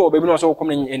edi obi so obi no so kom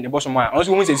ne bosom a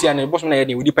onso wo sisi ya ne bosom na ye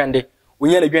de wo depende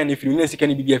wonya na dwan ne firi na sika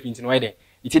ne bibia finti no ayde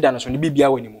iti da no so ne bibia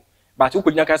wani mu but wo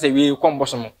kodina ka se we kom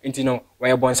bosom enti no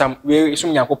we bonsam we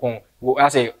sum yankopon wo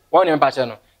ase won ne mpa che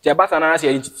no je bata na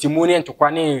ase timoni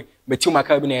entokwa ne betiu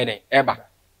maka bi na ye de eba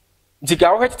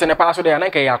ntika wo hetete ne pa so de na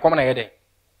nka ya kom na ye de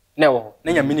na wo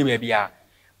na nya mini bia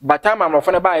bata ma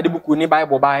mrofo ne ba ye de buku ni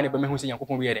bible ba ne ba mehu se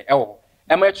yankopon bi ye de ewo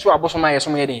e ma etu abosom na ye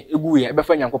som ye de egu ye e be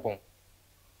fa yankopon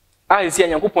a esi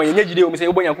yankopon ye nya gide o me se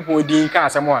wo yankopon din ka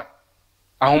asem a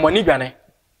ahomani dwane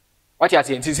wati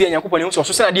ase ntisi yankopon ne so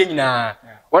so na de nyina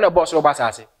wona boss ro ba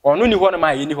sase onu ni ho na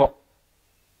ma ye ni ho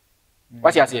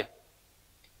wati ase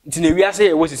ntine wi ase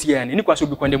ye wo sisi ya ni kwa so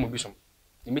bi kwande mo bi som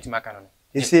ni metima aka no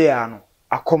ese ya no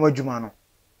akoma adwuma no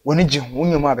woni je ho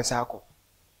wonyam abesa akọ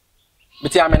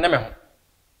biti amen na me ho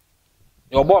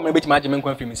yo bo me betima age me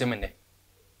nkwan firi nsem nne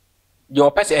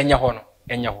yo pese enya ho no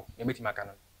enya ho me betima aka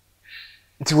no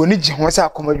nti woni je ho se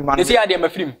akoma adwuma no ese ya de ma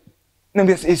firim na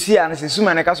be ese ya no se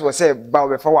suma ne ka so se ba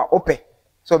obefa wa ope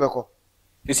so obeko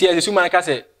ese ya suma ne ka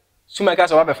se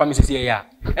wa be fa me ese ya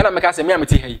ena me ka se me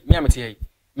ameti hei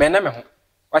me na me ho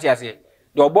wati ase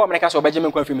de obo me ka se obeje me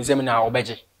nkwan firi nsem na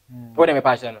obeje wo de me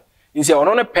pa che no nsi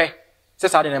ono ne pe se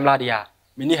sa de ne mlade ya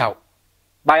me ni hawo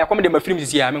ba ya kom de ma firim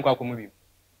ese ya me nkwa komo bi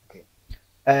okay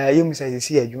yemu say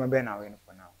ese ya adwuma be na we no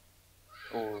for now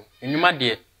oh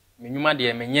enyuma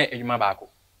de menye edwuma baako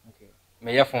okay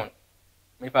me ye phone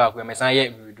me pa ko me san ye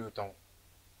video ton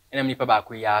ena me pa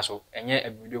baako ya so enye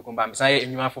video ko ba me san ye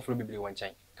enyuma foforo bibire won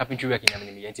chen carpentry work nyam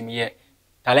ne me ye ntimi ye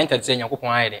talented say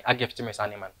nyankopon aye de a gift me san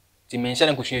ne man ti me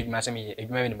nhyɛ nkosua edwuma se me ye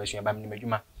edwuma be ne masua ba me ne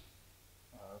edwuma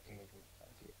okay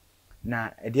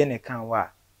na ede ne kan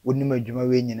wa wonim adwuma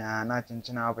we nyina na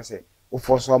chenchena opese wo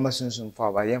forso amasunsun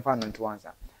fa ba ye fa no nto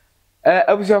ansa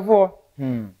abusuafo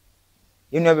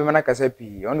yenu be mana kasa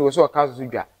pi on wo so ka so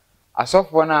dwa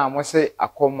asofo na mo se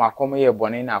akom ye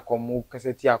bone na akom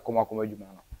kasa ti akom adwuma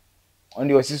no on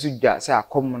de wasisu dwa se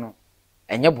akom no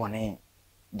enye bone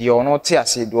de ono ti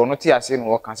ase no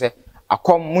wo ka se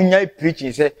akom munya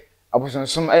preaching se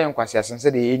abusonsum nkwase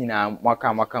asense de nyina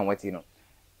maka wati no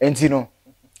enti no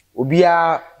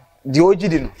obia de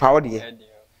ogidi no fa wo de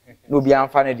no obia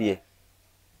amfa ne de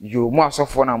yo mo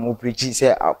asofo na mo preaching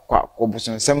se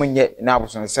abusonsum nye na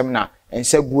abusonsum na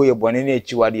ense guo ye bone na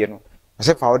echi wade no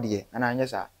se fa wo de ana anya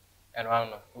sa eno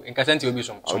no inkasenti obi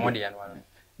som de eno no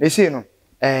le se no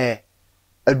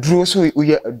aduro so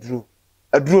uye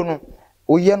aduro no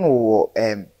uye no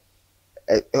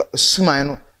suman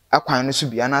no akwan no so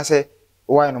bia na se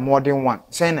why no more than one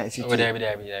say na isi bi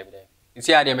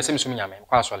isi ade me se sum nyame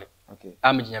kwa sole Okay.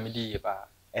 Amjinya medi ba.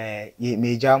 Ye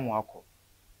meja mu akọ.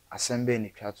 Asembe ni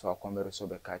twa to akombere so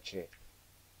be ka kire.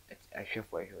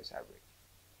 Ahwefo ahwe sabre.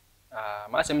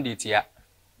 Ma sem de tia.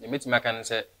 Me metima kan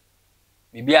say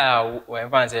bibi a wo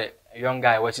enfa say young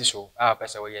guy wasi so a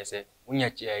pese wo yese.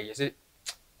 Unya yese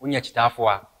unya chitafo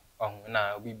a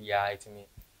na obi bia etimi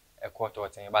ekoto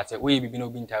ten but we bibi na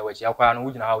obi ntai wachi akwa no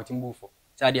wugina ha otim bufo.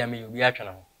 Sa dia me obi atwe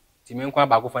no. Ti me nkwa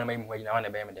ba ko fa na me hwagina wa na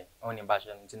be me den. Oni ba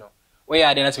hye no ti no. We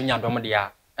ya de na so nya dom de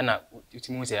a na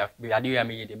utimu say be ade ya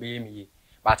me ye de be ye me ye.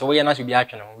 But we ya na so bi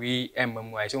atwe no we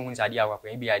emmamu ai so hu sa ade akwa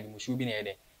bi ade mu shu bi na ye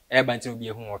de. E ba nti obi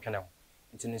ehu wo twe no.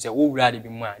 Nti ne say wo wura de bi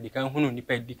mu a de kan hunu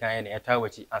nipa di kan ye na eta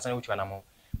wachi ansa wo twa na mo.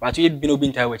 But we bi na obi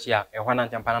ntai wachi a e hwa na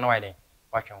ntempa na wa de.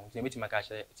 Wa twe ho. Nti me ti maka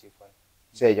hye tifo.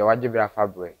 Say ya waje bra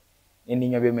fabre. Eni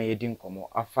nya be ma yedi nkomo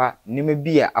afa nime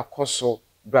bi a akoso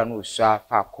bra no osu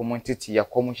afa akomo ntete ya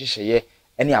komo hyehyeye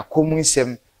ene akomo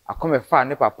nsem akome fa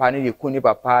ne papa ne yeku ne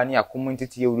papa ne akomo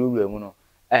ntete ya wuruwura mu no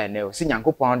ne o si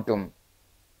nyankopon dom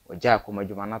oja akomo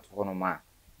adwuma na to no ma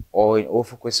o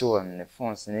focus on ne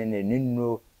phones ne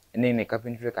nnuo ne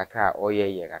carpentry kakra o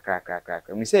ye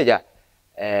kakra mi say ja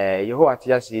yehowa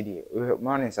tia se di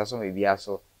ma ne nsaso me bia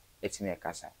so etime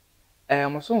kasa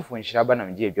mosomfo nhyiraba na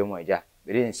mje adwam aja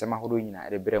bere nsema horo nyina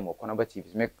erebre mo Konaba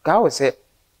TV me ka wo se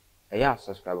eya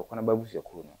subscribe Konaba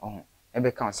busuaku no oho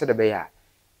ebe ka se de be ya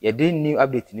ye de new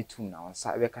update ni tum na won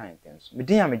sa ebe ka enten so me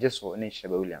din ya meje so ne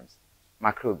Nhyiraba Williams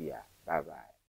makrobia bye bye.